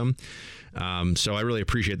place for them. So I really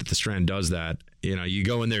appreciate that the Strand does that. You know, you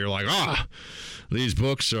go in there, you're like, these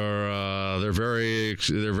books are they're very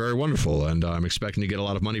wonderful, and I'm expecting to get a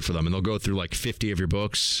lot of money for them. And they'll go through like 50 of your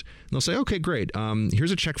books, and they'll say, okay, great.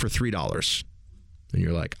 Here's a check for $3, and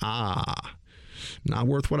you're like, not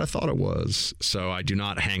worth what I thought it was. So I do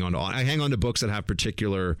not hang on to. I hang on to books that have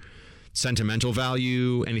particular sentimental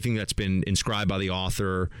value, anything that's been inscribed by the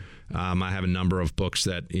author. I have a number of books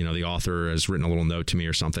that, you know, the author has written a little note to me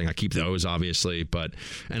or something. I keep those, obviously,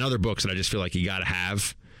 and other books that I just feel like you got to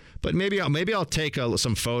have. But maybe I'll take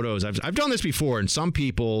some photos. I've done this before, and some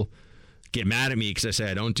people get mad at me because I say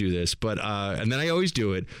I don't do this. But and then I always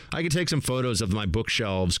do it. I can take some photos of my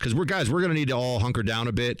bookshelves because we're going to need to all hunker down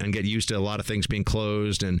a bit and get used to a lot of things being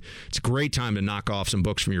closed. And it's a great time to knock off some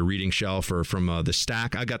books from your reading shelf or from the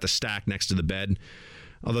stack. I got the stack next to the bed.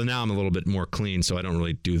 Although now I'm a little bit more clean, so I don't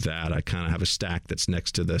really do that. I kind of have a stack that's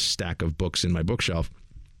next to the stack of books in my bookshelf.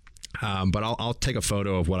 But I'll take a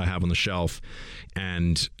photo of what I have on the shelf.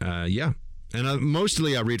 And yeah. And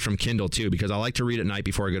mostly I read from Kindle, too, because I like to read at night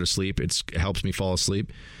before I go to sleep. It helps me fall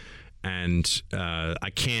asleep. And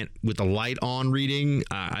I can't, with the light on reading,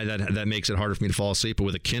 that makes it harder for me to fall asleep. But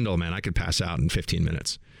with a Kindle, man, I could pass out in 15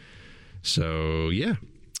 minutes. So, yeah.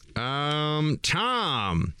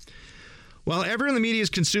 Tom. While everyone in the media is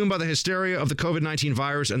consumed by the hysteria of the COVID-19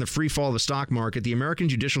 virus and the free fall of the stock market, the American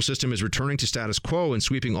judicial system is returning to status quo and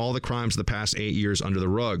sweeping all the crimes of the past 8 years under the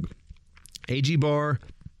rug. AG Barr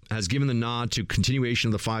has given the nod to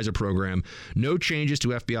continuation of the FISA program, no changes to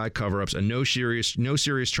FBI cover-ups, and no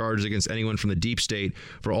serious charges against anyone from the deep state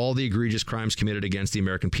for all the egregious crimes committed against the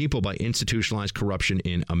American people by institutionalized corruption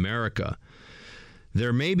in America.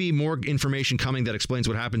 There may be more information coming that explains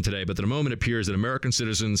what happened today, but at the moment it appears that American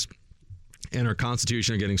citizens and our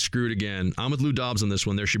Constitution are getting screwed again. I'm with Lou Dobbs on this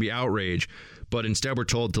one. There should be outrage, but instead we're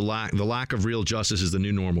told the lack of real justice is the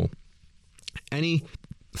new normal. Any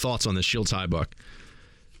thoughts on this, Shields Highbuck?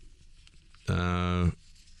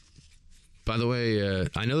 By the way,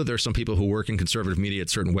 I know that there are some people who work in conservative media at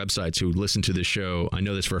certain websites who listen to this show. I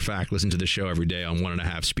know this for a fact. Listen to this show every day on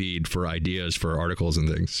 1.5 speed for ideas for articles and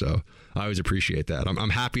things. So I always appreciate that. I'm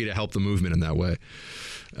happy to help the movement in that way,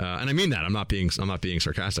 and I mean that. I'm not being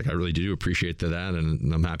sarcastic. I really do appreciate that,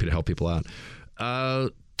 and I'm happy to help people out.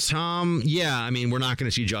 Tom, yeah, I mean, we're not going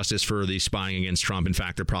to see justice for the spying against Trump. In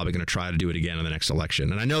fact, they're probably going to try to do it again in the next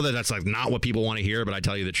election. And I know that that's like not what people want to hear, but I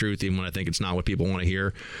tell you the truth, even when I think it's not what people want to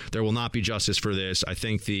hear. There will not be justice for this. I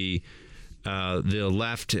think the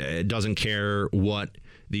left doesn't care what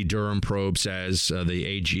the Durham probe says,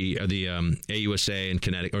 the AUSA in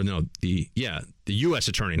Connecticut, or no, the U.S.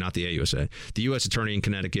 attorney, not the AUSA, the U.S. attorney in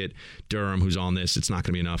Connecticut, Durham, who's on this. It's not going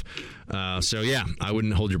to be enough. So, yeah, I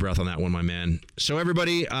wouldn't hold your breath on that one, my man. So,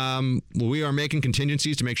 everybody, we are making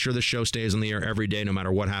contingencies to make sure this show stays on the air every day, no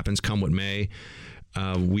matter what happens, come what may.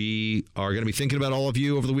 We are going to be thinking about all of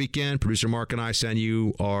you over the weekend. Producer Mark and I send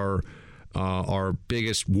you our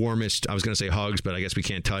biggest, warmest, I was going to say hugs, but I guess we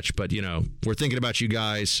can't touch. But, you know, we're thinking about you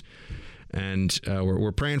guys, and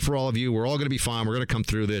we're praying for all of you. We're all going to be fine. We're going to come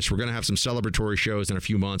through this. We're going to have some celebratory shows in a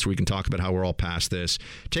few months where we can talk about how we're all past this.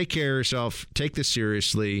 Take care of yourself. Take this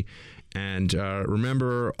seriously. And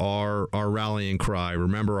remember our rallying cry.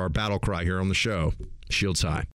 Remember our battle cry here on the show. Shields high.